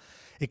profile.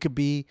 It could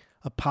be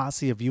a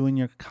posse of you and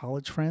your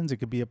college friends. It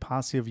could be a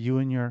posse of you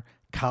and your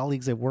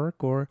colleagues at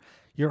work or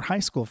your high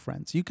school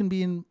friends. You can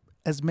be in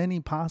as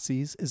many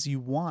posses as you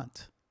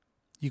want.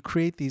 You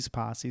create these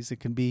posses. It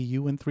can be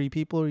you and 3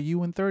 people or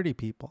you and 30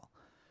 people.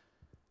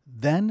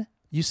 Then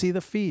you see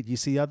the feed. You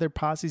see other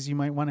posses you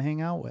might want to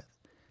hang out with.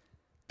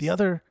 The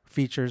other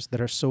features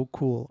that are so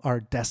cool are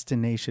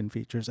destination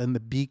features and the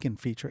beacon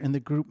feature and the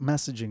group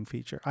messaging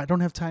feature. I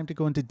don't have time to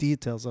go into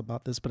details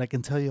about this, but I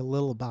can tell you a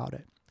little about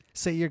it.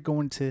 Say you're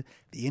going to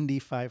the Indy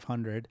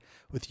 500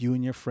 with you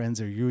and your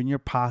friends or you and your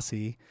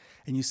posse,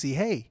 and you see,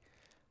 hey,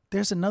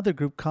 there's another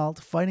group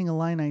called Fighting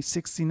Illini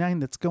 69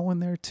 that's going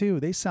there too.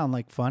 They sound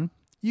like fun.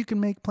 You can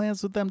make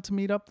plans with them to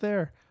meet up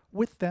there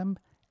with them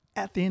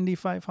at the Indy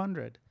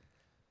 500.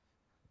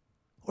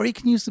 Or you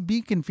can use the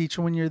beacon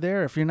feature when you're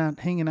there if you're not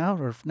hanging out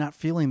or if not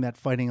feeling that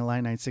Fighting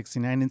Illini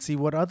 69 and see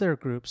what other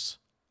groups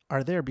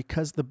are there,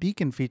 because the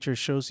beacon feature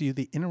shows you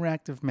the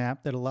interactive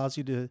map that allows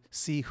you to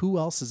see who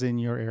else is in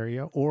your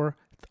area or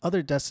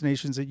other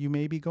destinations that you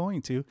may be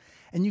going to,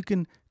 and you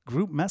can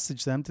group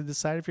message them to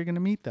decide if you're going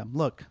to meet them.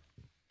 Look,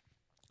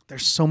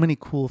 there's so many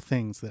cool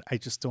things that I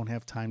just don't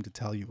have time to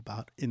tell you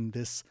about in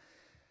this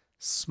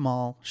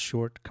small,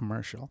 short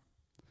commercial.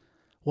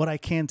 What I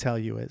can tell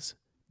you is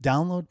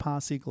download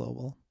Posse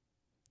Global,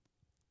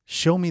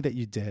 show me that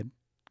you did,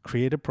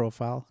 create a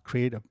profile,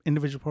 create an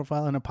individual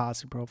profile and a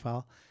Posse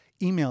profile,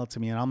 email it to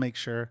me, and I'll make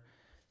sure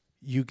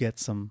you get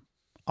some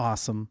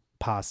awesome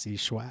Posse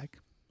swag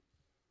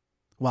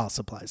while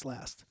supplies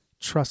last.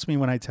 Trust me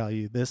when I tell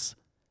you this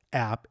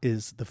app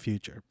is the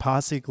future.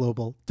 Posse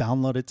Global,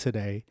 download it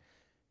today.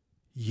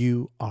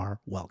 You are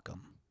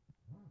welcome.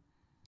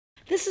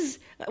 This is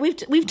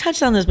we've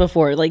touched on this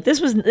before. Like this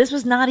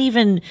was not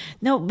even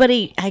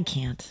nobody. I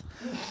can't.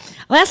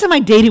 Last time I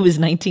dated was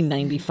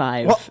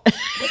 1995. Well,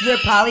 Is there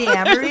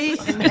polyamory?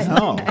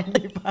 No.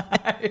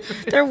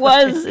 There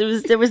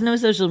was no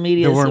social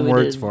media. There weren't so we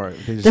words did. for it.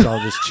 They just all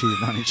just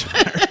cheated on each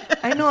other.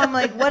 I know. I'm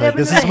like, Like, whatever.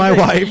 this is my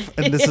wife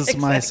and this is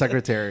my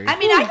secretary. I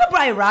mean, I could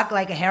probably rock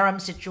like a harem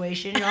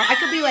situation. You know, I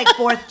could be like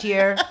 4th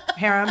tier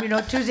harem. You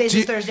know, Tuesdays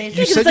and Thursdays,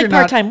 you Because said it's like you're not-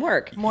 part-time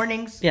work.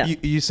 mornings. Yeah.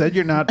 You said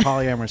you're not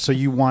polyamorous, so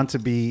you want to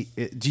be.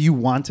 Do you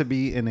want to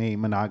be in a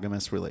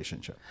monogamous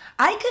relationship?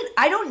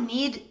 I don't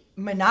need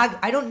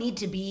I don't need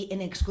to be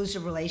in an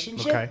exclusive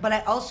relationship, Okay. but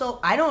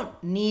I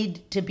don't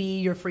need to be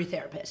your free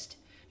therapist.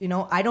 You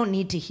know, I don't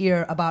need to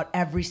hear about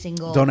every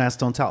single. Don't ask,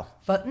 don't tell.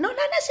 But no, not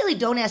necessarily.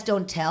 Don't ask,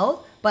 don't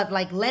tell. But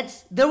like,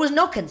 there was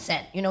no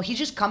consent. You know, he's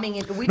just coming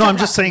in. No, I'm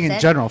just saying in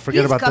general.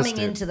 Forget about this He's coming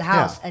dude. into the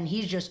house Yeah. and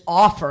he's just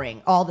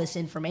offering all this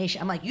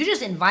information. I'm like, you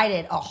just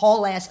invited a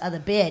whole ass other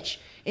bitch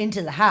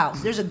into the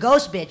house. There's a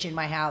ghost bitch in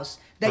my house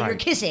that you're Right.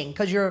 kissing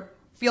because you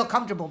feel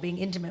comfortable being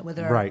intimate with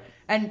her. Right.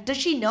 And does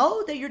she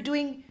know that you're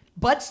doing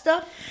butt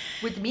stuff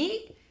with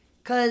me?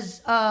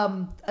 Because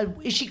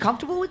is she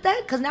comfortable with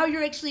that? Because now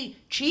you're actually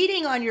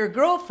cheating on your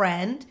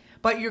girlfriend,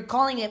 but you're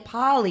calling it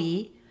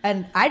poly,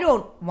 and I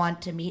don't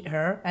want to meet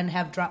her and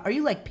have Are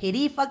you like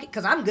pity fucking?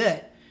 Because I'm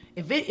good.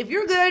 If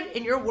you're good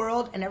in your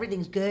world and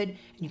everything's good and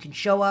you can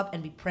show up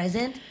and be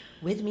present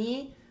with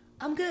me,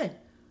 I'm good.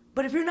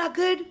 But if you're not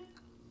good,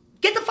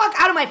 get the fuck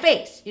out of my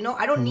face. You know,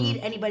 I don't need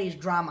anybody's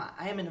drama.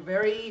 I am in a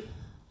very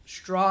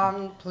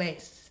strong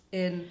place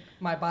in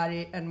my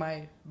body and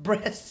my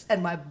breasts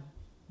and my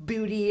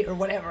beauty or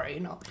whatever,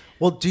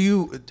 Well, do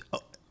you,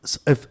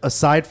 if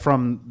aside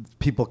from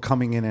people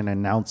coming in and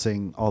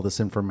announcing all this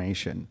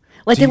information,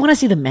 like they want to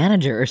see the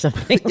manager or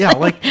something. Yeah,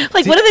 like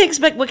what do they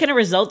expect? What kind of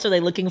results are they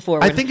looking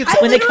for? I think it's I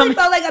when literally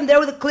felt like I'm there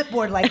with a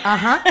clippool, like,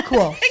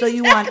 cool. So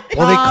you want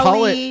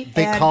poly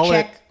they call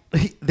check.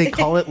 they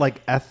call it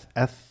like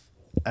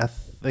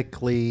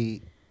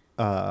ethically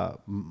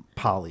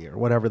poly or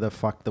whatever the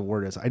fuck the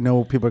word is. I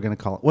know people are going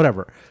to call it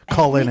whatever.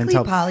 Call in and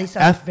tell poly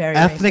sounds very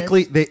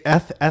ethnically. racist. They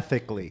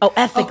ethically. Oh,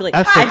 ethically.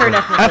 ethically. I heard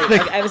ethically.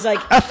 Ethically. I was like,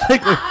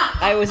 Ethically.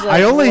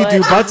 I only what do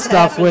is butt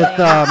stuff with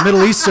happening?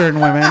 Middle Eastern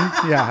women.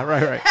 Yeah,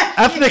 right.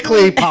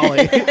 Ethnically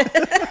poly.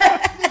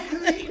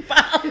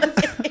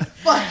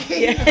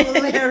 Fucking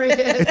hilarious.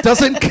 It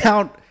doesn't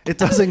count. It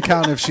doesn't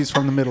count if she's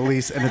from the Middle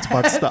East and it's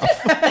butt stuff.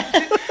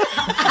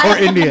 Or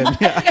Indian.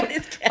 Yeah.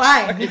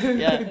 Fine.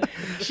 Yeah.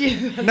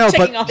 No, but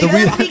Checking off. She the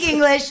doesn't speak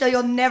English, so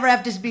you'll never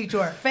have to speak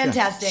to her.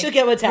 Fantastic. She'll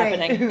get what's Great.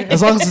 happening.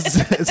 as long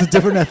as it's a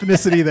different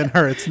ethnicity than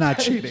her, it's not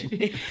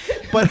cheating.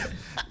 But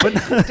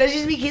Does she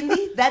speak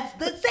Hindi? That's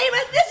the same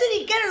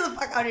ethnicity. Get her the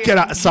fuck out of here. get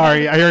out.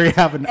 Sorry, I already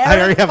have an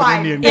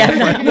Fine. Indian. Yeah,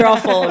 girlfriend. we're all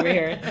full over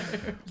here.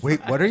 Wait,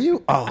 what are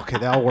you? Oh, okay,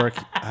 that'll work.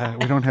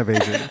 We don't have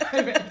Asian.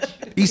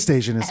 East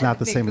Asian is not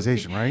the same as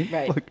Asian, right?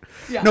 Right. Like,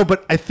 Yeah. No,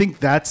 but I think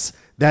that's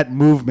that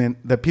movement.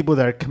 The people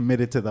that are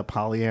committed to the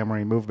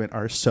polyamory movement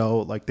are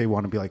so like they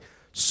want to be like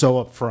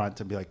so upfront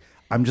and be like,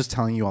 I'm just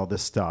telling you all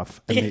this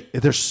stuff, and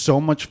there's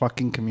so much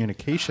fucking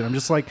communication. I'm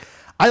just like,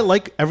 I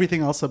like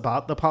everything else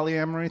about the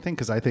polyamory thing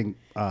because I think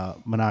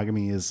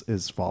monogamy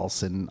is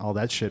false and all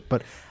that shit.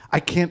 But I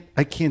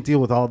can't deal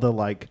with all the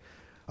like.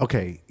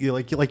 Okay,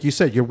 like you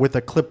said, you're with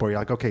a clipboard. You're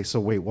like, okay,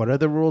 so wait, what are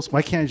the rules?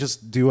 Why can't I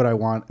just do what I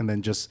want and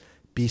then just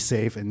be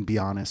safe and be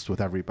honest with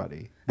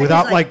everybody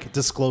without like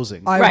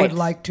disclosing? I Right. would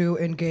like to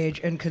engage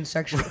in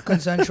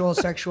consensual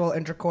sexual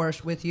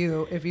intercourse with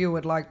you if you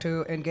would like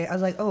to engage. I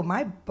was like, oh,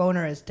 my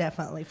boner is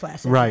definitely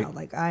flaccid Right. now.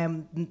 Like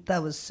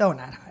that was so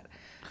not hot.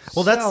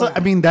 Well, that's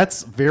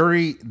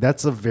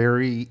a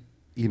very,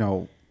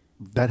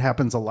 that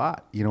happens a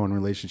lot, in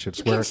relationships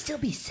You where can still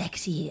be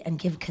sexy and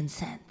give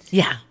consent.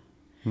 Yeah.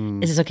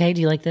 Is this okay?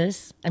 Do you like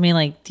this? I mean,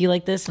 like, do you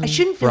like this? I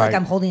shouldn't feel Right. like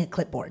I'm holding a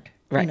clipboard,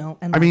 Right.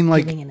 and I mean,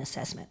 like- giving an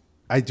assessment.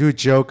 I do a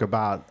joke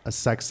about a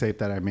sex tape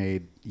that I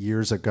made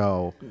years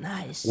ago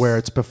Nice. where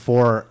it's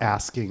before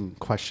asking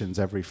questions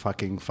every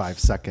fucking 5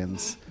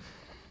 seconds.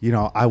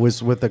 I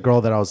was with a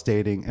girl that I was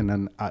dating, and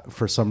then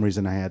for some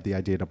reason I had the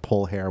idea to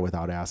pull hair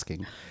without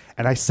asking.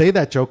 And I say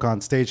that joke on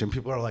stage, and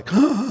people are like,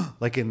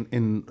 like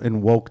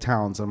in woke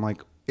towns. I'm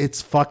like, it's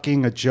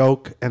fucking a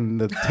joke, and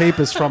the tape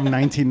is from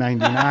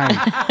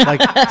 1999.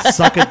 Like,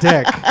 suck a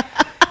dick.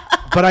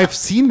 But I've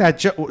seen that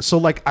joke. So,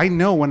 like, I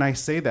know when I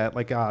say that,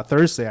 like,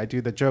 Thursday, I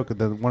do the joke.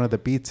 One of the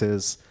beats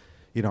is,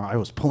 I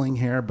was pulling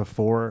hair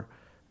before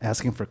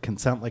asking for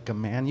consent like a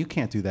man. You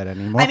can't do that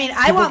anymore. I mean,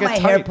 I People want get my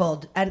hair tight.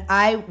 pulled, and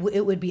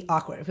it would be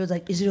awkward if it was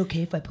like, "Is it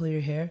okay if I pull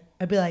your hair?"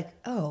 I'd be like,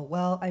 "Oh,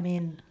 well, I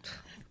mean,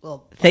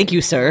 well, Thank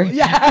you, sir.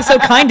 Yeah. It's so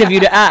kind of you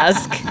to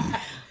ask.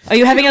 Are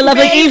you having a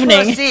lovely may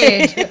evening?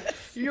 proceed."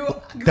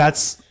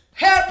 That's,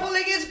 Hair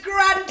pulling is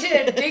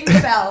granted. Ding the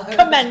bell.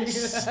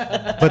 Commence.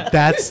 but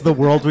that's the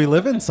world we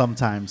live in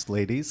sometimes,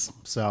 ladies.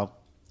 So,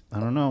 I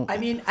don't know. I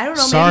mean, I don't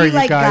know. Sorry,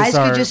 Maybe you guys guys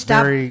could are just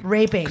stop very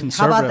raping. How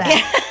conservative. about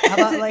that? How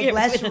about Yeah,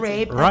 less with the-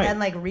 rape Right.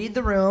 and then read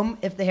the room.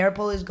 If the hair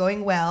pull is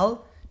going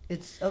well,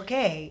 it's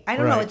okay. I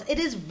don't know. Right. It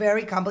is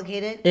very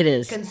complicated. It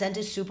is. Consent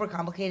is super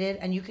complicated,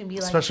 and you can be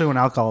like, Especially when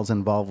alcohol is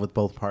involved with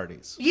both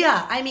parties.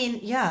 yeah. I mean,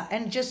 yeah,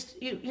 and just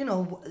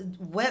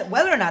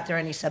whether or not there are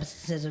any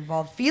substances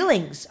involved,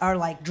 feelings are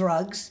like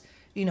drugs.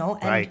 And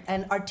Right.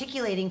 and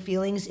articulating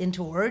feelings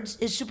into words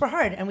is super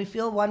hard, and we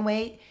feel one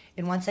way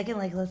in 1 second.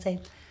 Like, let's say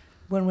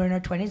when we're in our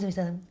 20s and we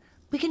say,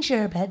 we can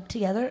share a bed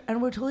together,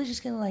 and we're totally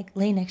just gonna like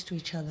lay next to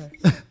each other,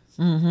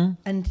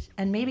 and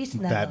maybe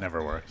snuggle. That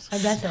never works.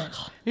 And that's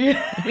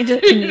it.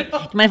 Do you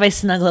mind if I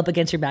snuggle up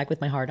against your back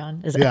with my heart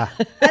on? Is that-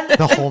 Yeah.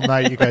 The whole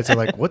night you guys are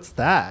like, what's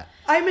that?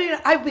 I mean,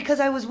 because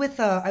I was with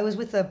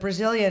a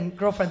Brazilian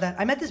girlfriend that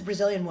I met this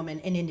Brazilian woman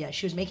in India.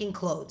 She was making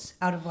clothes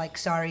out of like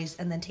saris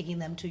and then taking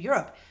them to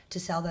Europe to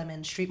sell them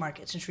in street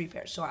markets and street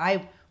fairs. So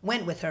I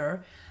went with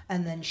her,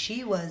 and then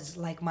she was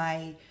like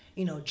my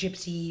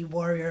gypsy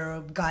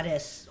warrior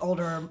goddess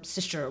older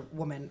sister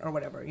woman or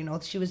whatever.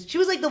 She was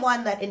like the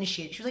one that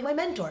initiated. She was like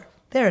my mentor.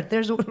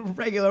 There's a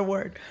regular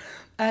word,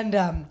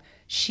 and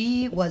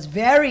she was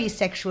very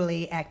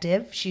sexually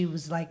active. She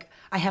was like,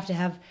 I have to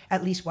have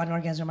at least one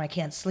orgasm or I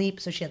can't sleep.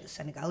 So she had the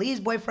Senegalese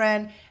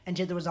boyfriend, and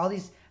there was all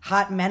these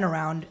hot men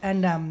around.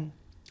 And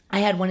I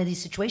had one of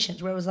these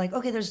situations where it was like,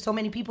 okay, there's so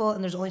many people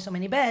and there's only so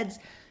many beds.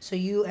 So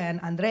you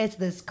and Andres,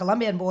 this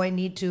Colombian boy,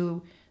 need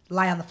to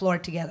lie on the floor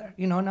together,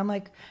 And I'm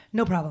like,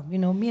 no problem.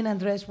 Me and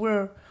Andres,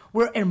 we're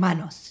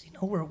hermanos,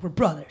 we're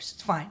brothers.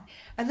 It's fine.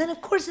 And then,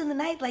 of course, in the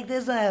night, like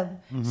there's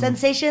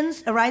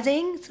sensations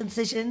arising,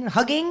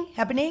 hugging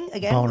happening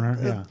again. Boner,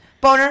 yeah.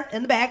 boner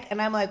in the back,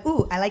 and I'm like,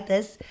 ooh, I like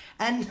this.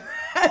 And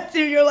so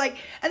you're like,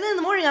 and then in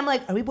the morning, I'm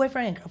like, are we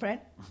boyfriend and girlfriend?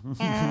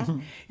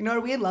 Are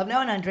we in love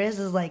now? And Andreas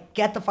is like,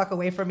 get the fuck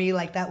away from me.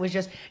 Like, that was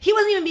just, he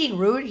wasn't even being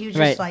rude. He was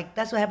just like,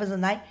 that's what happens at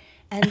night.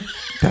 And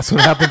that's what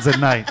happens at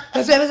night.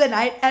 That's what happens at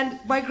night. And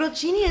my girl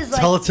Chini is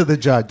like, tell it to the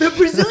judge. The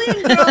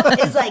Brazilian girl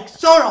is like,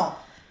 Sonal,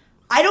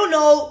 I don't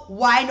know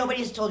why nobody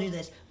has told you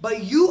this,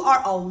 but you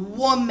are a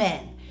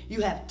woman.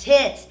 You have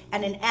tits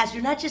and an ass.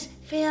 You're not just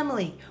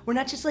family. We're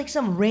not just like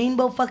some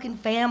rainbow fucking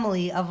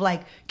family of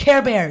like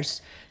Care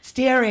Bears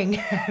staring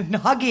and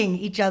hugging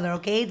each other,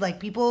 okay? Like,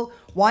 people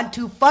want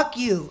to fuck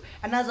you.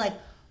 And I was like,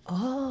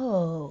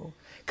 oh.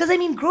 Because, I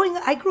mean,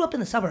 I grew up in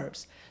the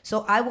suburbs.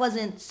 So I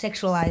wasn't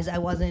sexualized. I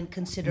wasn't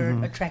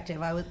considered attractive.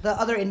 The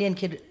other Indian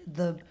kid,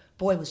 the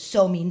boy was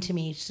so mean to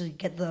me to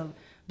get the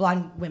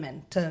blonde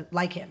women to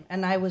like him.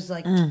 And I was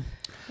like,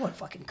 what a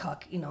fucking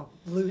cuck.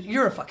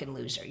 You're a fucking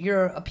loser.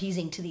 You're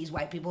appeasing to these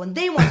white people. And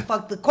they want to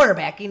fuck the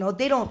quarterback.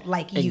 They don't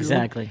like you.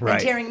 Exactly. And right.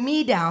 tearing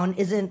me down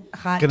isn't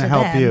hot Gonna to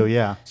help them. you,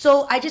 yeah.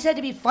 So I just had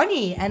to be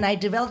funny. And I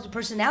developed a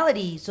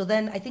personality. So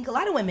then I think a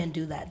lot of women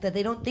do that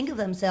they don't think of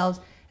themselves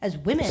as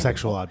women.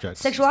 Sexual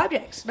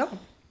objects. No.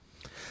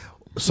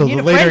 So you need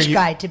the a later French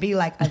guy to be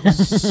like.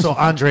 So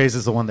Andres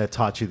is the one that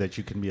taught you that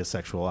you can be a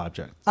sexual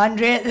object.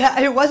 Andres,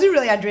 it wasn't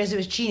really Andres. It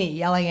was Chini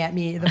yelling at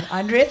me.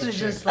 Andres was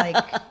just like,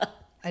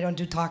 I don't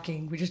do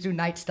talking. We just do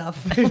night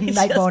stuff,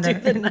 night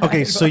boner.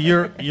 Okay, so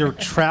you're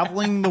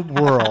traveling the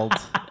world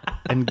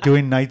and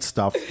doing night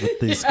stuff with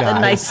these guys. The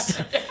night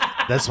stuff.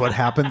 That's what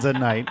happens at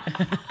night.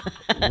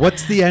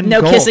 What's the end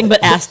goal? No kissing,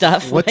 but ass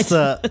stuff. What's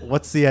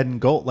the end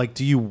goal? Like,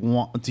 do you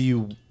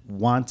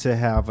want to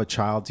have a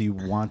child? Do you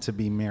want to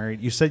be married?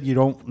 You said you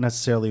don't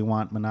necessarily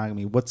want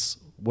monogamy.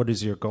 What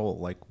is your goal?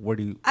 Like, what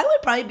do you? I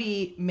would probably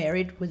be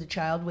married with a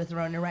child with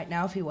Rona right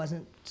now if he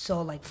wasn't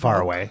so like Far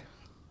broke. away.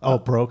 Oh,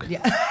 broke.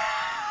 Yeah.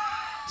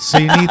 So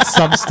you need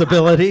some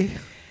stability.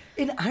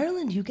 In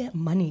Ireland, you get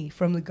money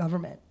from the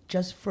government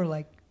just for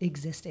like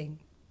existing.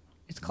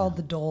 It's called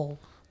the dole.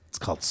 It's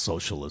called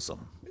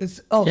socialism.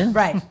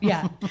 Right,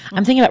 yeah.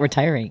 I'm thinking about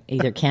retiring,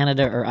 either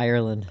Canada or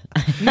Ireland.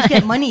 You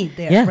get money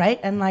there, Yeah. right?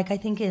 And like I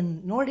think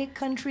in Nordic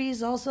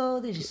countries also,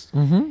 they just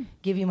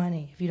give you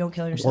money if you don't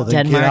kill Well, yourself.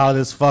 then Denmark. get out of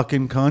this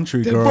fucking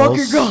country, Then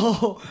girls. fucking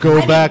go.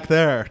 Go back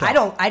there. I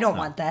don't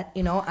want that.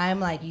 I'm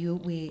like you.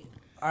 We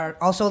are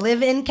also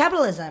live in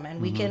capitalism,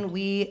 and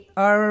we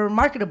are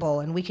marketable,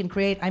 and we can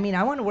create. I mean,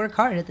 I want to work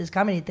hard at this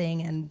comedy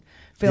thing and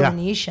fill a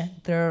niche. And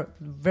there are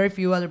very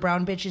few other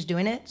brown bitches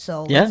doing it,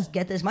 so let's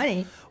get this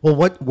money. Well,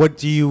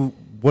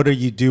 what are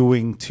you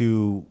doing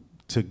to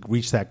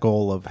reach that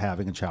goal of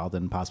having a child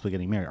and possibly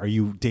getting married? Are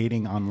you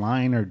dating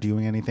online or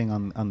doing anything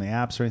on the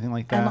apps or anything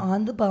like that? I'm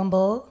on the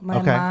Bumble. My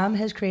Okay. mom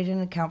has created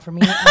an account for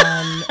me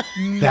on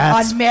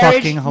That's on marriage,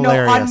 fucking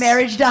hilarious. on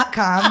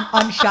marriage.com,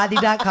 on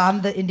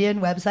shadi.com, the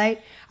Indian website.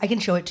 I can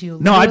show it to you.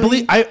 No, I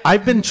Literally. believe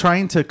I've been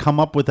trying to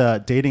come up with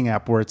a dating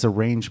app where it's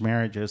arranged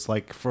marriages,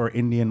 like for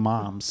Indian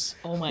moms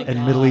Oh my and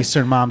God. Middle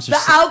Eastern moms. The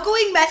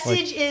outgoing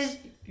message is,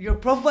 your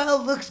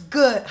profile looks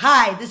good.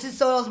 Hi, this is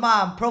Sonal's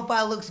mom.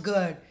 Profile looks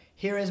good.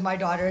 Here is my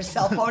daughter's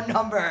cell phone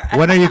number.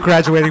 When are you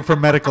graduating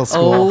from medical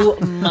school?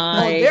 Oh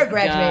my! They're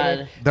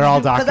graduated. God. They're all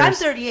Because I'm doctors.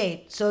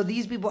 38, so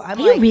these people. I'm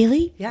Are like, you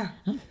really? Yeah,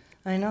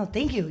 I know.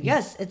 Thank you.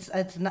 Yes, it's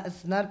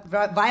not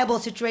a viable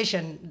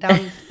situation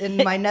down in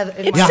my nether.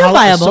 In It's my, still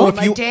viable. So in if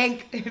my you,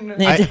 tank.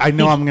 I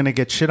know I'm gonna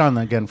get shit on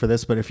again for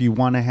this, but if you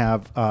want to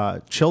have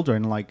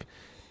children, like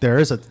there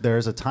is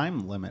a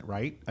time limit,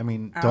 right? I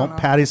mean, don't know.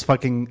 Patty's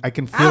fucking. I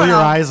can I feel don't your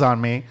know. eyes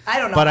on me. I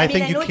don't know. But I I mean,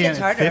 think I you know it can't gets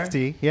at harder.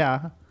 50.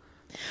 Yeah.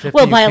 50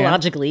 Well, you can.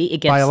 biologically,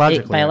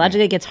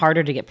 it gets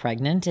harder to get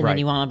pregnant, and Right. then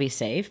you want to be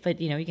safe. But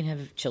you can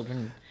have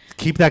children.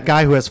 Keep that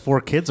guy who has 4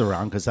 kids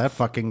around, because that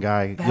fucking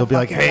guy, That you'll be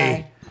like, fucking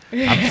hey,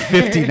 I'm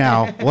 50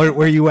 now.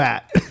 Where you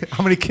at?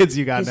 How many kids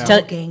you got His now?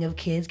 whole gang of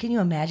kids. Can you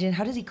imagine?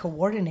 How does he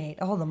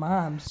coordinate all the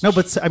moms? No,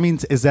 but I mean,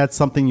 is that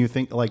something you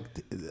think? Like,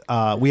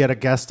 we had a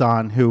guest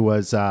on who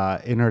was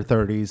in her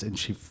 30s and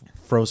she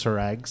froze her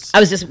eggs. I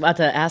was just about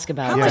to ask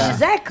about. How much does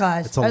that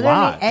cost? It's a Are there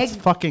lot. any It's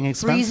fucking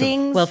expensive.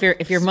 freezing? Well, if your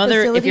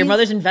facilities?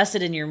 mother's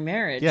invested in your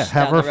marriage, Yeah,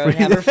 have down the her road, freeze-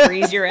 have her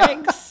freeze your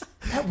eggs.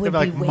 That would They'd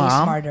be be like, way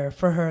 "Mom?" smarter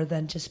for her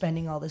than just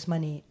spending all this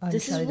money on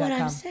This is what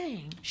Shelly.com. I'm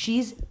saying.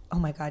 She's, oh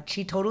my God,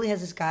 she totally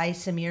has this guy,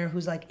 Samir,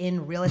 who's like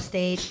in real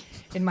estate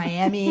in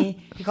Miami.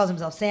 He calls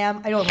himself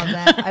Sam. I don't love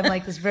that. I'm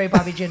like this very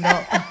Bobby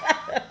Jindal.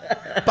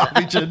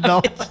 Bobby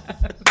Jindal.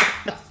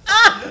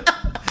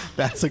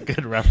 That's a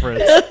good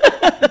reference.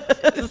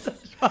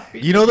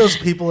 You know those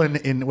people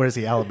in where is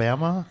he,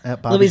 Alabama?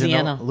 At Bobby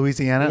Louisiana. Jindal?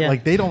 Louisiana? Yeah.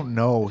 Like, they don't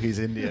know he's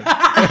Indian.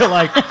 They're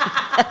like,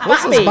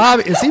 what's this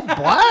Bobby? Is he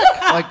black?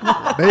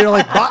 Like, they're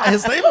like,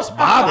 his name is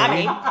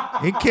Bobby.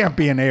 He can't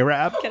be an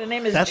Arab. Kind of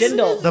name is That's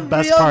Jindal. the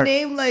best real part.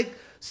 name like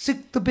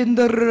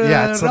Siktabinder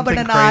Yeah, it's something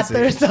Rabindranath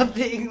crazy. or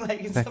something.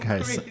 Like it's That some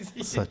guy's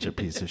crazy. such a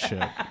piece of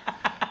shit.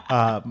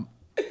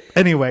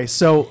 Anyway,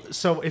 so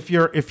if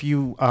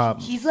you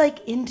He's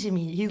like into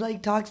me. He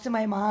like talks to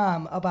my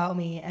mom about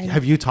me. And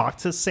have you talked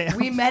to Sam?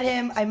 we met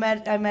him. I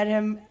met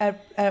him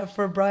at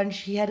for brunch.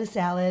 He had a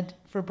salad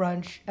for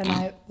brunch, and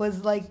I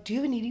was like, "Do you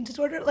have an eating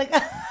disorder?" Like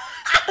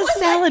A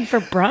salad for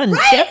brunch.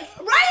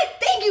 right.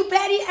 Thank you,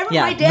 Patty.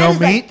 Yeah. My dad No is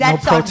meat, like, that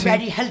no sounds protein.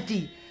 very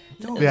healthy.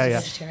 No, Yeah, he's yeah.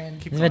 vegetarian.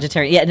 He's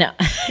vegetarian. Yeah, no.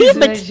 He's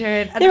But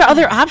vegetarian. there are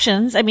other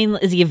options. I mean,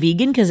 is he a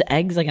vegan? Because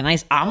eggs, like a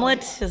nice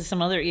omelet, is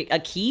some other a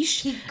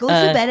quiche. He goes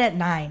to bed at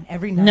 9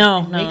 every night. No,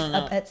 and no, wakes no,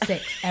 up at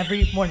 6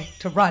 every morning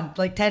to run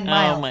like 10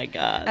 miles. Oh my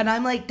God. And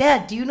I'm like,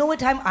 Dad, do you know what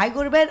time I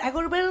go to bed? I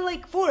go to bed at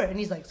like 4. And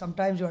he's like,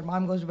 sometimes your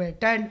mom goes to bed at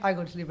 10. I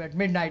go to sleep at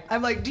midnight.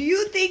 I'm like, do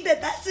you think that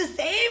that's the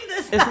same?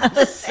 That's not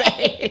the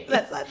same.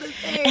 That's not the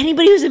same.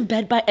 Anybody who's in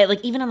bed by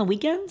like even on the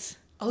weekends?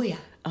 Oh yeah,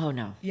 Oh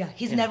no. yeah.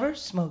 He's never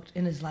smoked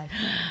in his life,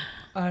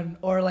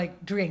 or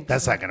like drinks.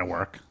 That's not gonna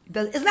work. It's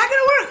not gonna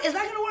work. It's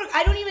not gonna work.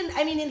 I don't even.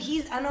 I mean,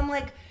 and I'm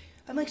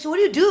like, so what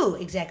do you do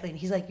exactly? And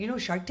he's like,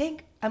 Shark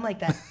Tank. I'm like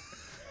that.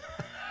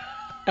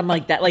 I'm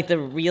like that, like the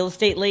real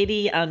estate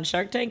lady on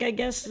Shark Tank, I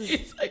guess.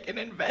 He's like an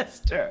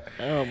investor.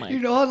 Oh my.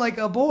 On like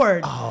a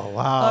board. Oh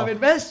wow. Of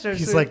investors.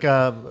 He's So- like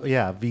a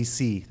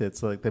VC.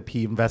 That's like that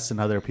he invests in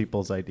other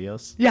people's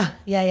ideas. Yeah.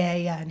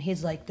 And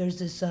he's like, there's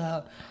this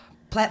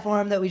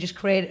platform that we just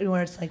created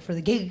where it's like for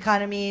the gig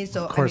economy.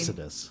 So Of course it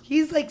is.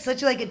 He's like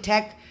such like a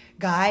tech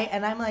guy,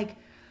 and I'm like,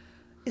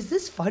 is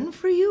this fun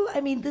for you?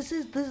 I mean, this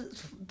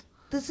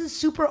is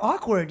super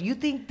awkward. You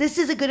think this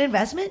is a good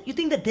investment? You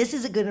think that this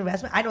is a good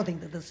investment? I don't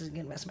think that this is a good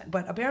investment.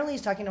 But apparently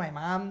he's talking to my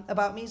mom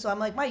about me, so I'm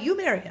like, you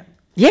marry him.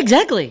 Yeah,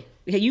 exactly.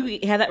 Yeah,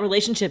 you have that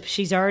relationship.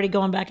 She's already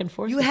going back and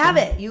forth. You with have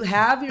him. it. You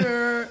have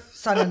your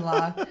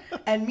son-in-law,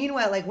 and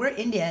meanwhile, like we're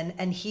Indian,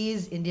 and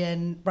he's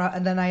Indian,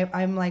 and then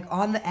I'm like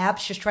on the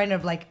apps just trying to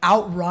like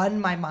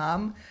outrun my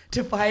mom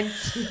to find.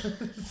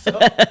 So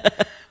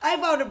I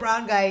found a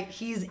brown guy.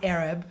 He's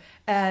Arab,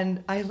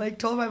 and I like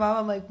told my mom,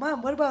 I'm like,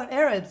 Mom, what about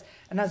Arabs?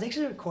 And I was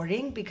actually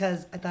recording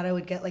because I thought I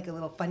would get like a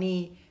little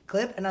funny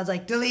clip, and I was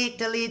like, delete,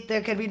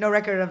 there can be no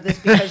record of this,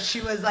 because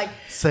she was like,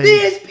 Same.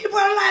 these people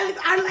are like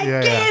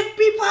Yeah, gay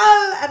people,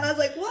 and I was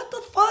like, what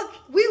the fuck?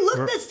 We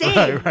look the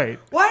same. Right.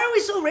 Why are we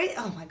so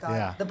Oh my god,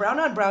 Yeah. the brown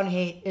on brown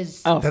hate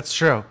is. Oh, That's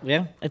true.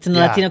 yeah. It's in the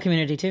Yeah. Latino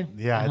community too.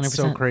 Yeah, it's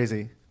so 100%.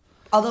 crazy.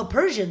 Although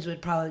Persians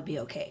would probably be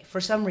okay for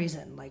some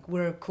reason. Like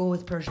we're cool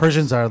with Persians.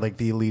 Persians are like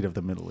the elite of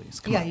the Middle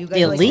East. Come Yeah, on. you guys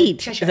The are like elite.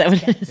 Cheshire Is that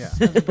what it cats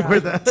is? of the brown. We're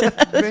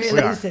the Very We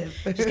are. elusive.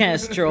 Just kind of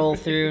stroll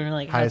through and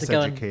like, how's highest it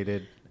going?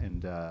 educated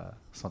and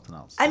something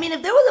else. I mean,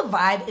 if there was a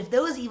vibe, if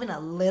there was even a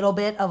little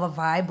bit of a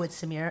vibe with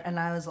Samir, and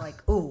I was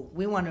like, "Ooh,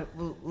 we want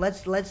to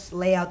let's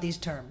lay out these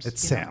terms."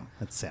 It's you know? Sam.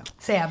 It's Sam.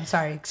 Sam,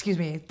 sorry, excuse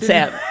me.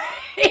 Sam.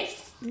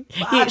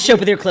 You show up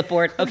with your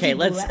clipboard. Okay,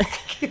 let's.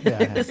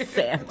 Yeah.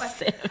 Sam.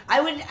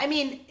 I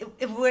mean,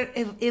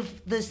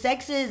 if the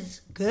sex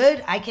is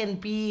good, I can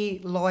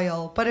be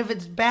loyal. But if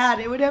it's bad,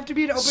 it would have to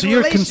be an open So you're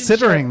relationship.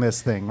 considering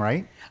this thing,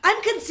 right?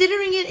 I'm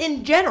considering it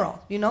in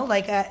general.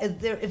 Like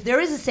if there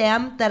is a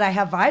Sam that I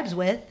have vibes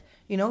with,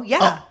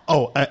 yeah.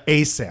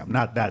 A Sam,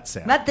 not that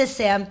Sam. Not this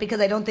Sam, because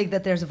I don't think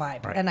that there's a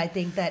vibe. Right. And I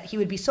think that he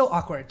would be so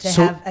awkward to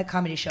So- have at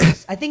comedy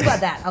shows. I think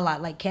about that a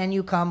lot. Like, can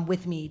you come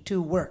with me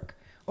to work?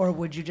 Or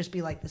would you just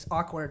be like this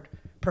awkward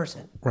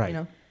person? Right. You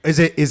know? Is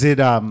it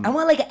I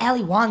want like an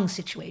Ali Wong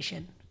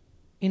situation.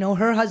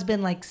 Her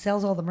husband like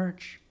sells all the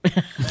merch.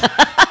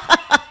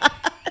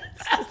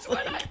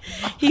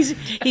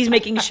 He's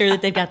making sure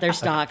that they've got their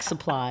stock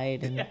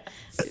supplied and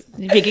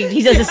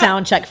he does a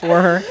sound check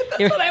for her.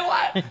 That's what I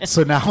want.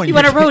 so now when You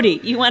want a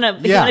roadie? You want to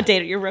Yeah.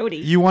 date your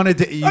roadie? You wanted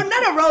to Or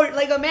not a road,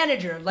 like a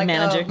manager. Like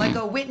Manager. like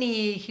a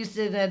Whitney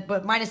Houston,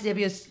 but minus the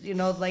abuse,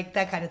 like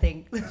that kind of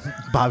thing.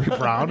 Bobby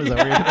Brown? Is that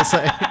what you're gonna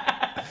say?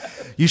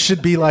 You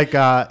should be like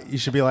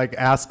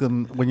ask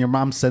them when your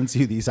mom sends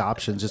you these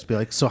options. Just be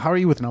like, so how are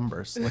you with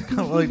numbers?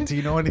 Like, do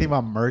you know anything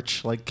about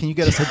merch? Like, can you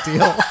get us a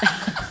deal?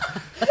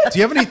 Do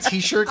you have any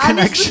T-shirt Honestly,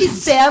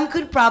 connections? Sam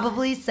could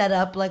probably set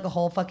up like a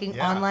whole fucking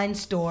online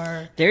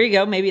store. There you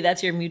go. Maybe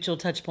that's your mutual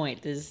touch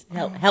point. Is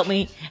help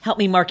me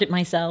market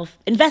myself.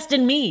 Invest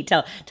in me.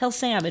 Tell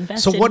Sam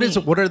invest. So in what me. is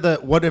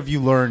what have you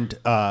learned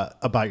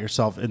about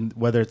yourself, and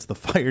whether it's the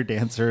fire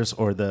dancers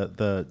or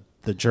the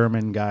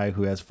German guy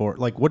who has four?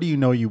 Like, what do you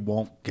know you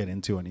won't get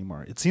into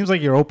anymore? It seems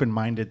like you're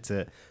open-minded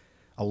to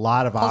a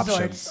lot of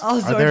options. All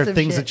Are there sorts of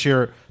things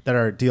shit. that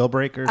are deal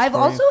breakers? I've for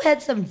you? also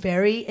had some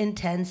very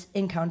intense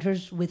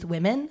encounters with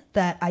women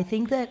that I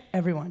think that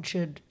everyone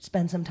should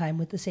spend some time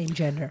with the same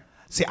gender.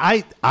 See,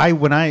 I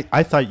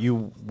thought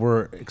you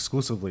were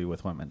exclusively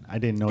with women. I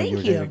didn't know Thank you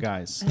were you. dating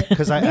guys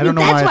because I Maybe don't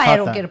know that's why I I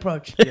don't thought get that.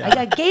 approached. I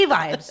got gay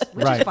vibes,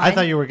 which Right. is I fine.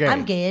 thought you were gay.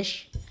 I'm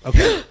gayish.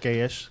 Okay,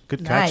 gayish.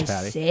 Good catch, Nice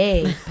Patty.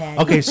 save, Patty.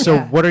 Okay, so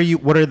Yeah. what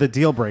are the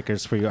deal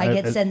breakers for you? I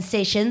get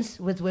sensations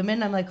with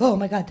women. I'm like, oh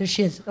my god, there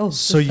she is. Oh,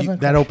 So this doesn't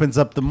that crush.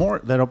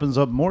 opens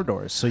up more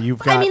doors. So you've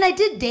got. I mean, I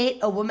did date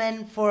a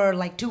woman for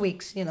like 2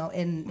 weeks,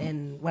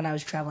 in when I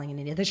was traveling in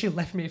India. Then she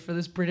left me for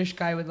this British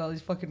guy with all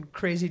these fucking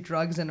crazy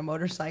drugs and a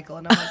motorcycle,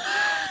 and I'm like,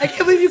 I can't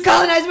believe you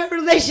colonized my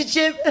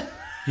relationship.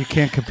 You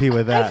can't compete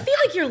with I that. feel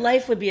like your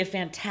life would be a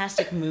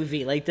fantastic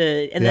movie, like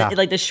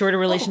the shorter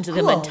relations of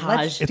the cool.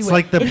 montage. It's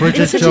like the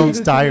Bridget Jones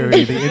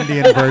Diary, the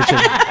Indian version.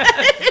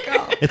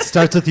 It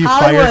starts with you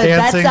Hollywood, fire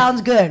dancing. that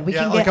sounds good. We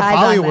can like get a eyes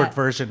on Bollywood that.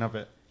 version of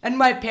it. And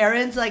my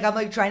parents, like, I'm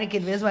like trying to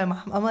convince my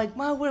mom. I'm like,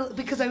 Mom,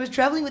 because I was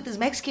traveling with this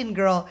Mexican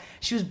girl.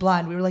 She was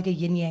blonde. We were like a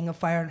yin yang of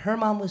fire. And her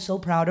mom was so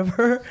proud of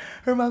her.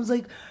 Her mom's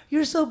like,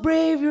 you're so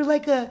brave. You're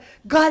like a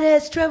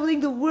goddess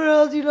traveling the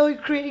world. You know,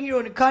 you're creating your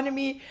own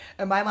economy.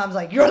 And my mom's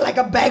like, you're like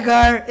a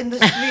beggar in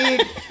the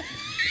street.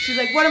 She's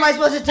like, what am I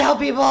supposed to tell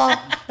people?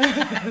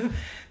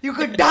 You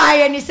could die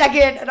any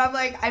second. And I'm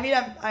like, I mean,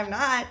 I'm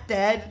not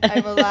dead.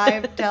 I'm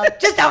alive.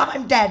 Just tell them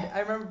I'm dead.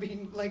 I remember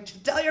being like,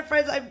 just tell your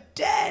friends I'm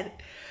dead.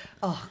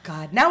 Oh,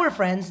 God. Now we're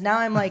friends. Now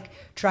I'm like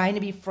trying to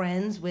be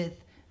friends with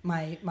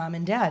my mom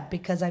and dad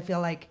because I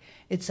feel like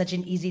it's such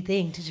an easy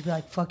thing to just be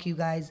like, fuck you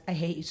guys. I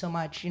hate you so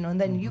much. You know,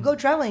 and then you go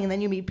traveling and then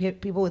you meet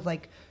people with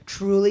like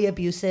truly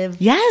abusive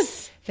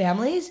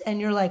families. And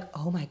you're like,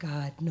 oh, my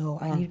God, no,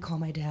 I need to call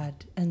my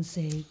dad and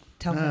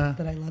tell him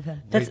that I love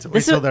him.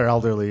 Wait till they're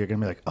elderly. You're going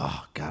to be like,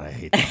 oh, God, I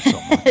hate them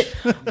so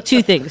much.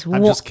 Two things.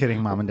 I'm just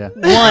kidding, Mom and Dad.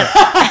 One.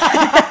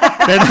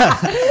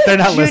 They're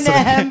not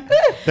listening.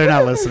 They're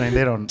not listening.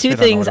 They don't. Two they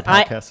don't things. Know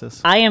what a podcast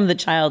is. I am the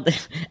child.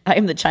 I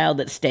am the child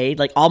that stayed.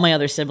 Like all my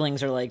other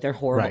siblings are like they're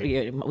horrible.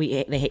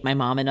 Right. They hate my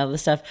mom and other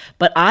stuff.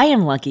 But I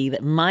am lucky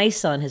that my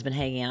son has been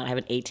hanging out. I have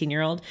an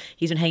 18-year-old.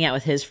 He's been hanging out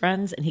with his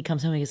friends, and he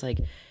comes home and he's like,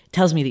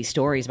 tells me these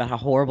stories about how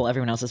horrible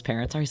everyone else's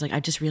parents are. He's like,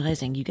 I'm just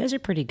realizing you guys are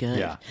pretty good.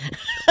 Yeah.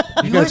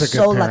 You are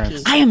so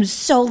lucky. I am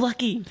so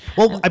lucky.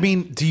 Well, I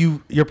mean,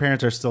 your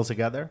parents are still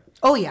together?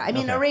 Oh, yeah. I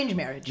mean, arranged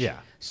marriage. Yeah.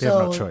 They have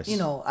no choice. You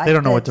know, they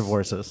don't know what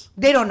divorce is.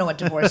 They don't know what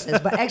divorce is.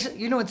 But actually,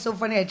 you know what's so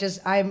funny?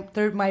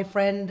 My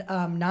friend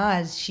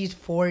Naz, she's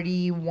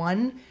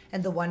 41,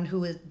 and the one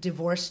who is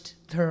divorced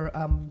her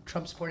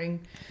Trump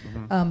supporting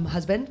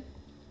husband.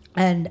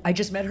 And I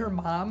just met her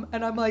mom,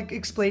 and I'm like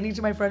explaining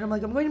to my friend, I'm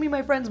like, I'm going to meet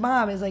my friend's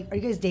mom. Is like, are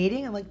you guys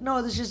dating? I'm like,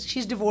 no,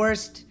 she's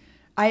divorced.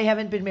 I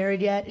haven't been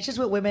married yet. It's just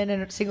what women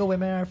and single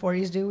women in our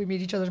 40s do. We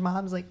meet each other's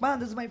moms. Like, Mom,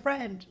 this is my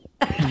friend.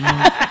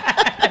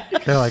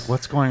 They're like,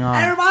 what's going on?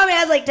 And her mom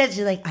has like that.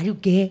 She's like, are you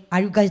gay?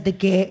 Are you guys the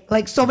gay?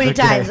 Like so many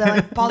times. I'm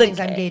like, Paul thinks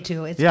I'm gay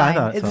too. It's fine. I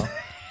thought so.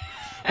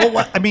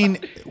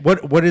 Well,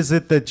 what is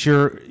it that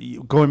you're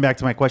going back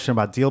to my question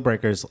about deal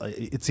breakers?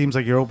 It seems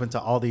like you're open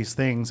to all these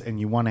things, and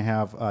you want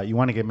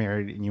to get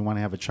married, and you want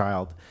to have a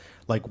child.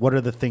 Like, what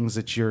are the things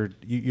that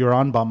you're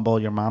on Bumble?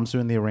 Your mom's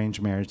doing the arranged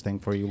marriage thing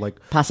for you, like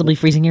possibly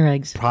freezing your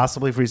eggs.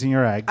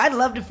 I'd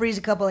love to freeze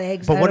a couple of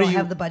eggs. But I don't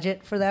have the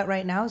budget for that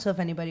right now. So if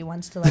anybody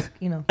wants to, like,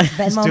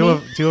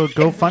 Venmo me, do a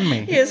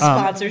GoFundMe. He has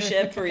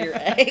sponsorship for your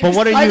eggs. But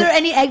are there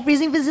any egg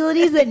freezing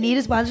facilities that need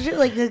a sponsorship,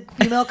 like a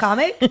female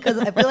comic? Because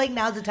I feel like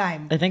now's the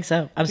time. I think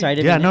so. I'm sorry. I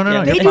didn't mean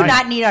no. They do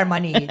not need our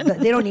money.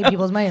 They don't need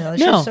people's money though.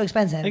 It's just so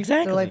expensive.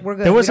 Exactly. They're like, we're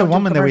good. There was a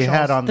woman that we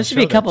had on the There should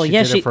show be a couple. that she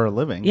Yeah, did it for a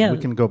living. Yeah. We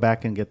can go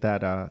back and get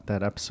that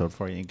episode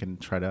for you. You can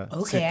try to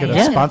get I a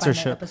am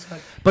sponsorship. gonna find that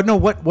episode. But no,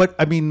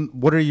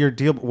 what are your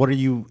deal? What are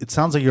you? It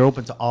sounds like you're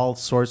open to all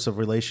sorts of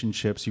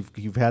relationships.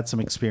 You've had some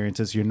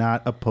experiences. You're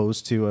not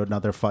opposed to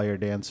another fire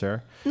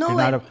dancer.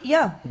 No,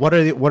 yeah. What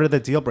are the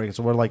deal breakers?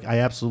 We're like, I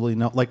absolutely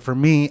know. Like for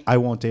me, I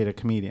won't date a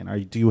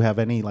comedian. Do you have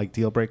any like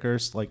deal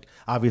breakers? Like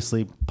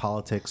obviously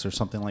politics or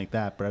something like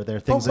that. But are there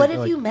things? But what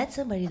if you met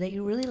somebody that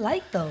you really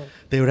like though?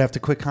 They would have to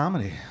quit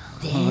comedy.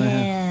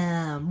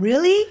 Damn,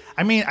 really?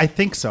 I mean, I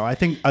think so. I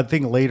think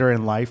later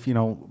in life,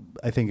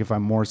 I think if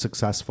I'm more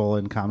successful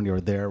in comedy or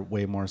they're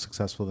way more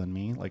successful than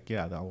me, like,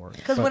 yeah, that'll work.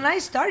 Because when I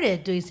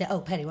started doing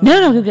stand-up, Petty.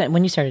 No, good.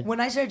 When you started. When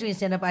I started doing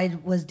stand-up, I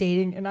was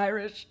dating an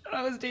Irish. And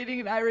I was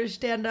dating an Irish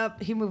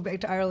stand-up. He moved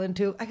back to Ireland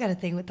too. I got a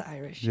thing with the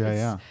Irish.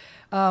 Yeah.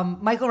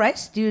 Michael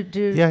Rice, do you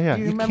you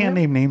remember can't him?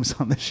 name names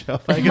on the show.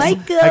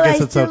 Michael, I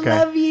guess I it's still okay.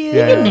 love you.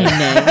 Yeah. Name names.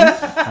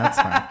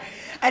 That's fine.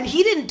 And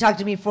he didn't talk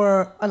to me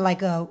for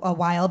a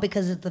while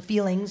because of the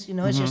feelings.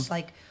 It's just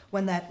like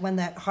when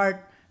that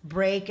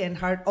heartbreaking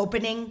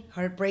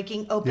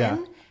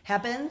open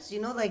happens.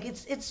 Like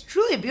it's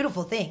truly a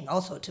beautiful thing.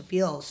 Also to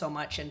feel so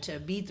much and to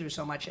be through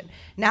so much. And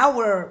now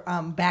we're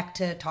back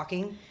to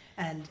talking.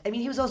 And I mean,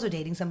 he was also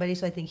dating somebody,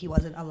 so I think he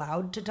wasn't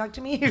allowed to talk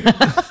to me. He's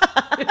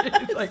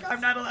like, I'm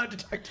not allowed to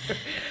talk to her.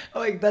 I'm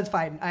like, that's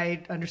fine.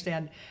 I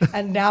understand.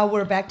 And now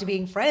we're back to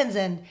being friends.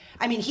 And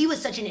I mean, he was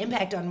such an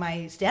impact on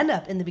my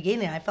stand-up in the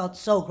beginning. I felt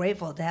so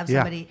grateful to have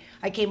somebody.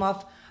 Yeah. I came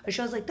off a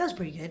show, I was like, that was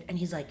pretty good. And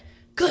he's like,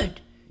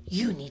 good.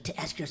 You need to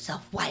ask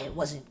yourself why it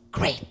wasn't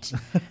great.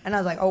 And I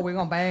was like, oh, we're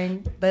going to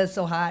bang. That's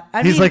so hot.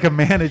 He's like a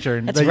manager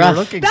that rough. you're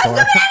looking That's for. the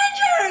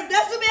manager.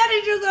 That's the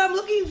manager that I'm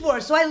looking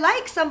for. So I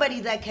like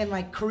somebody that can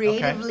like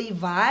creatively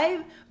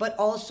vibe, but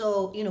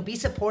also, be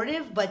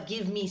supportive, but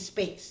give me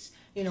space,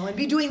 and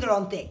be doing their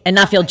own thing. And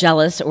not feel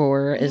jealous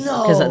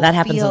because that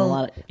happens in a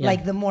lot.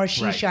 Like the more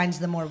she shines,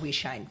 the more we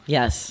shine.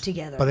 Yes.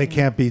 Together. But they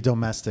can't be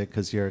domestic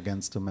because you're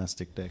against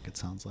domestic dick, it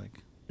sounds like.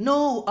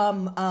 No,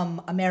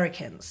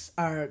 Americans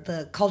are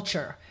the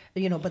culture,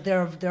 but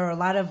there are a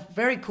lot of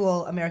very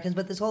cool Americans,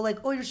 but this whole like,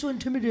 oh, you're so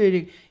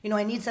intimidating.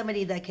 I need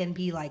somebody that can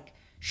be like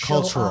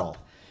show Cultural.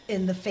 up.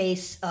 in the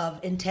face of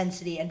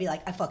intensity and be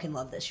like, I fucking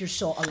love this. You're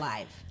so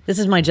alive. This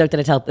is my joke that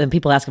I tell, and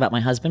people ask about my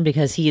husband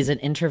because he is an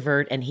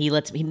introvert, and he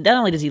not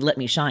only does he let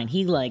me shine,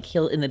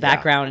 he'll in the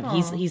background,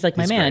 he's like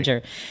my manager.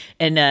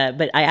 Great. And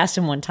but I asked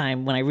him one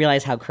time when I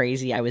realized how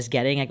crazy I was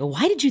getting, I go,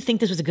 why did you think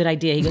this was a good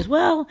idea? He goes,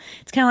 well,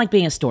 it's kind of like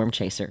being a storm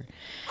chaser.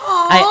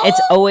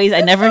 It's always,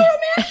 I never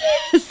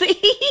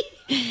see.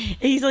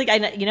 He's like, I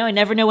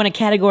never know when a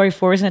category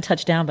 4 is going to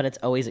touch down, but it's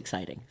always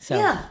exciting. So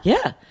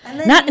yeah. And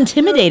then not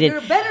intimidated.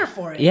 You're better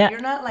for it. Yeah.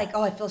 You're not like,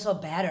 oh, I feel so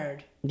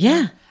battered.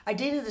 Yeah. I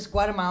dated this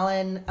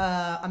Guatemalan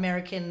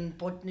American,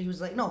 he was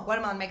like, no,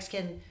 Guatemalan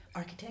Mexican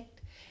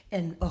architect.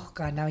 And oh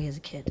God, now he has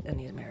a kid and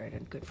he's married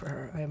and good for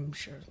her. I'm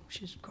sure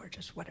she's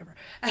gorgeous, whatever.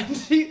 And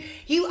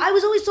I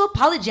was always so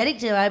apologetic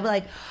to him. I'd be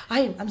like,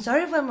 I'm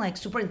sorry if I'm like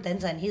super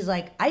intense. And he's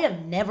like, I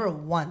have never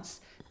once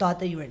thought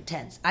that you were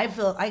intense.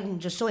 I'm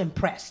just so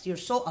impressed. You're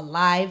so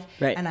alive.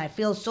 Right. And I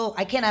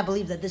cannot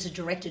believe that this is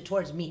directed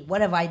towards me.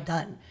 What have I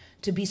done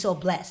to be so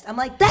blessed? I'm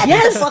like,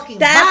 that's the fucking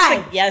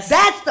vibe.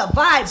 That's the vibe.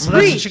 Well, that's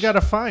what you got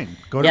to find.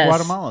 Go to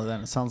Guatemala then.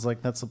 It sounds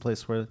like that's the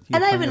place where you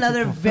And I have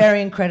another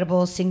very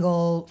incredible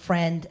single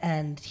friend,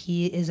 and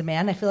he is a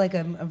man. I feel like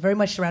I'm very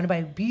much surrounded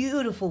by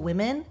beautiful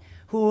women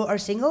who are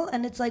single,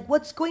 and it's like,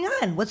 what's going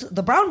on?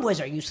 The brown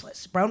boys are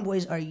useless.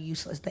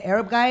 The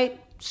Arab guy,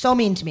 so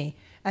mean to me.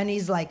 And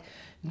he's like,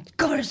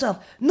 cover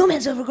yourself. No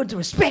man's ever going to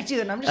respect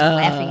you. And I'm just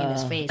laughing in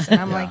his face. And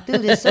I'm like,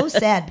 dude, it's so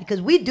sad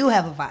because we do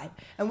have a vibe.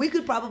 And we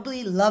could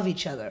probably love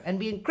each other and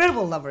be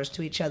incredible lovers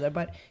to each other.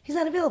 But he's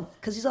not available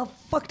because he's all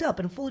fucked up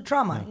and full of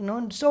trauma,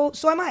 and so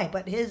am I.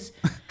 But his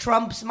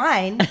trumps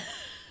mine,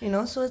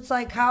 so it's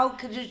like, how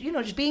could you,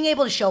 just being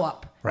able to show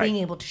up. Right. Being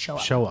able to show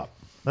up. Show up.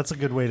 That's a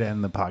good way to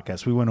end the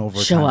podcast. We went over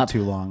time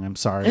too long. I'm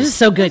sorry. This is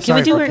so good. Can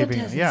we do it?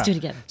 Let's do it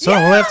again. So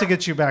we'll have to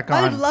get you back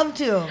on. I'd love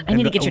to. I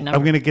need to get your number.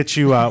 I'm going to get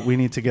you. We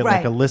need to get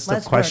like a list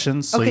of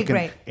questions so you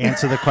can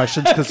answer the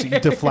questions because you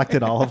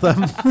deflected all of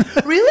them.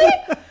 Really?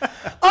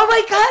 Oh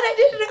my God!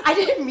 I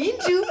didn't mean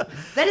to.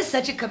 That is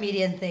such a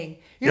comedian thing.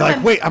 You're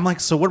like, wait. I'm like,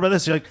 so what about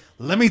this? You're like,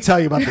 let me tell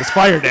you about this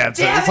fire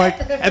dancer. It's like,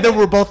 and then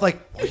we're both like,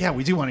 oh yeah,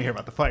 we do want to hear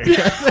about the fire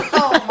dancer.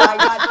 Oh my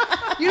God.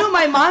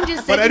 My mom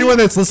just said. But anyone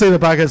that's listening to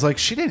the podcast is like,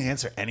 she didn't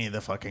answer any of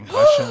the fucking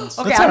questions.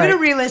 Okay, I'm going to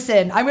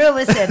re-listen. I'm going to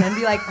listen and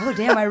be like, oh,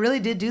 damn, I really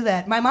did do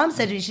that. My mom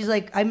said to me, she's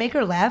like, I make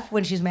her laugh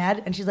when she's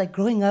mad. And she's like,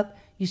 growing up,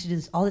 you used to do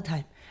this all the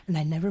time. And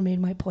I never made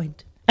my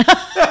point.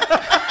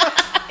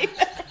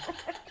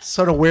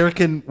 Sort of where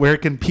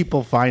can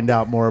people find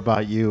out more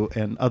about you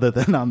and other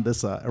than on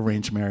this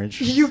arranged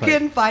marriage? You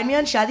can find me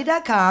on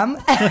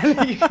shadi.com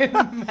and you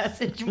can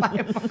message my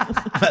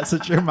mom.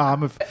 Message your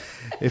mom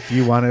if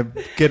you want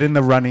to get in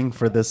the running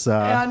for this.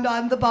 And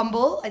on the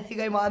Bumble. I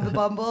think I'm on the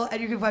Bumble. And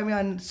you can find me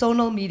on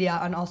Sonal Media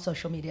on all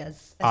social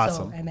medias.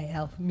 Awesome.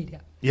 SONAL Media.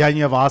 Yeah, and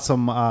you have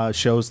awesome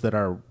shows that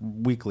are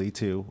weekly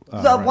too.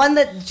 Two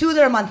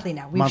that are monthly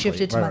now. We've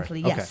shifted to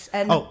monthly. Right. Yes.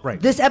 Okay.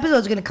 And this episode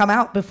is going to come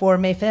out before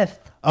May 5th.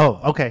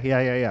 Oh, okay.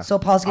 Yeah. So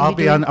Paul's going to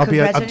be doing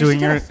I'm doing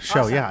your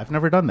show. Awesome. Yeah, I've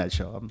never done that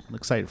show. I'm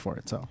excited for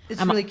it. So it's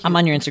really cute. I'm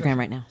on your Instagram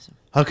right now. So.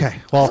 Okay.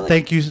 Well,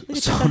 thank you,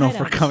 Sonal,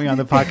 for coming on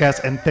the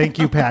podcast, and thank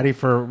you, Patty,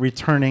 for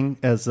returning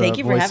as a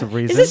voice of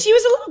reason. Is this you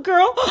as a little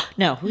girl?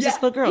 No, who's this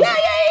little girl? Yeah.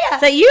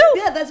 Is that you?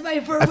 Yeah, that's my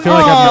first. I feel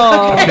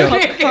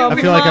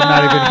like I'm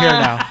not even here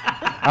now.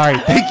 All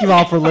right. Thank you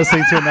all for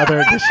listening to another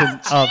edition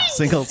of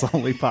Singles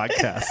Only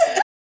Podcast.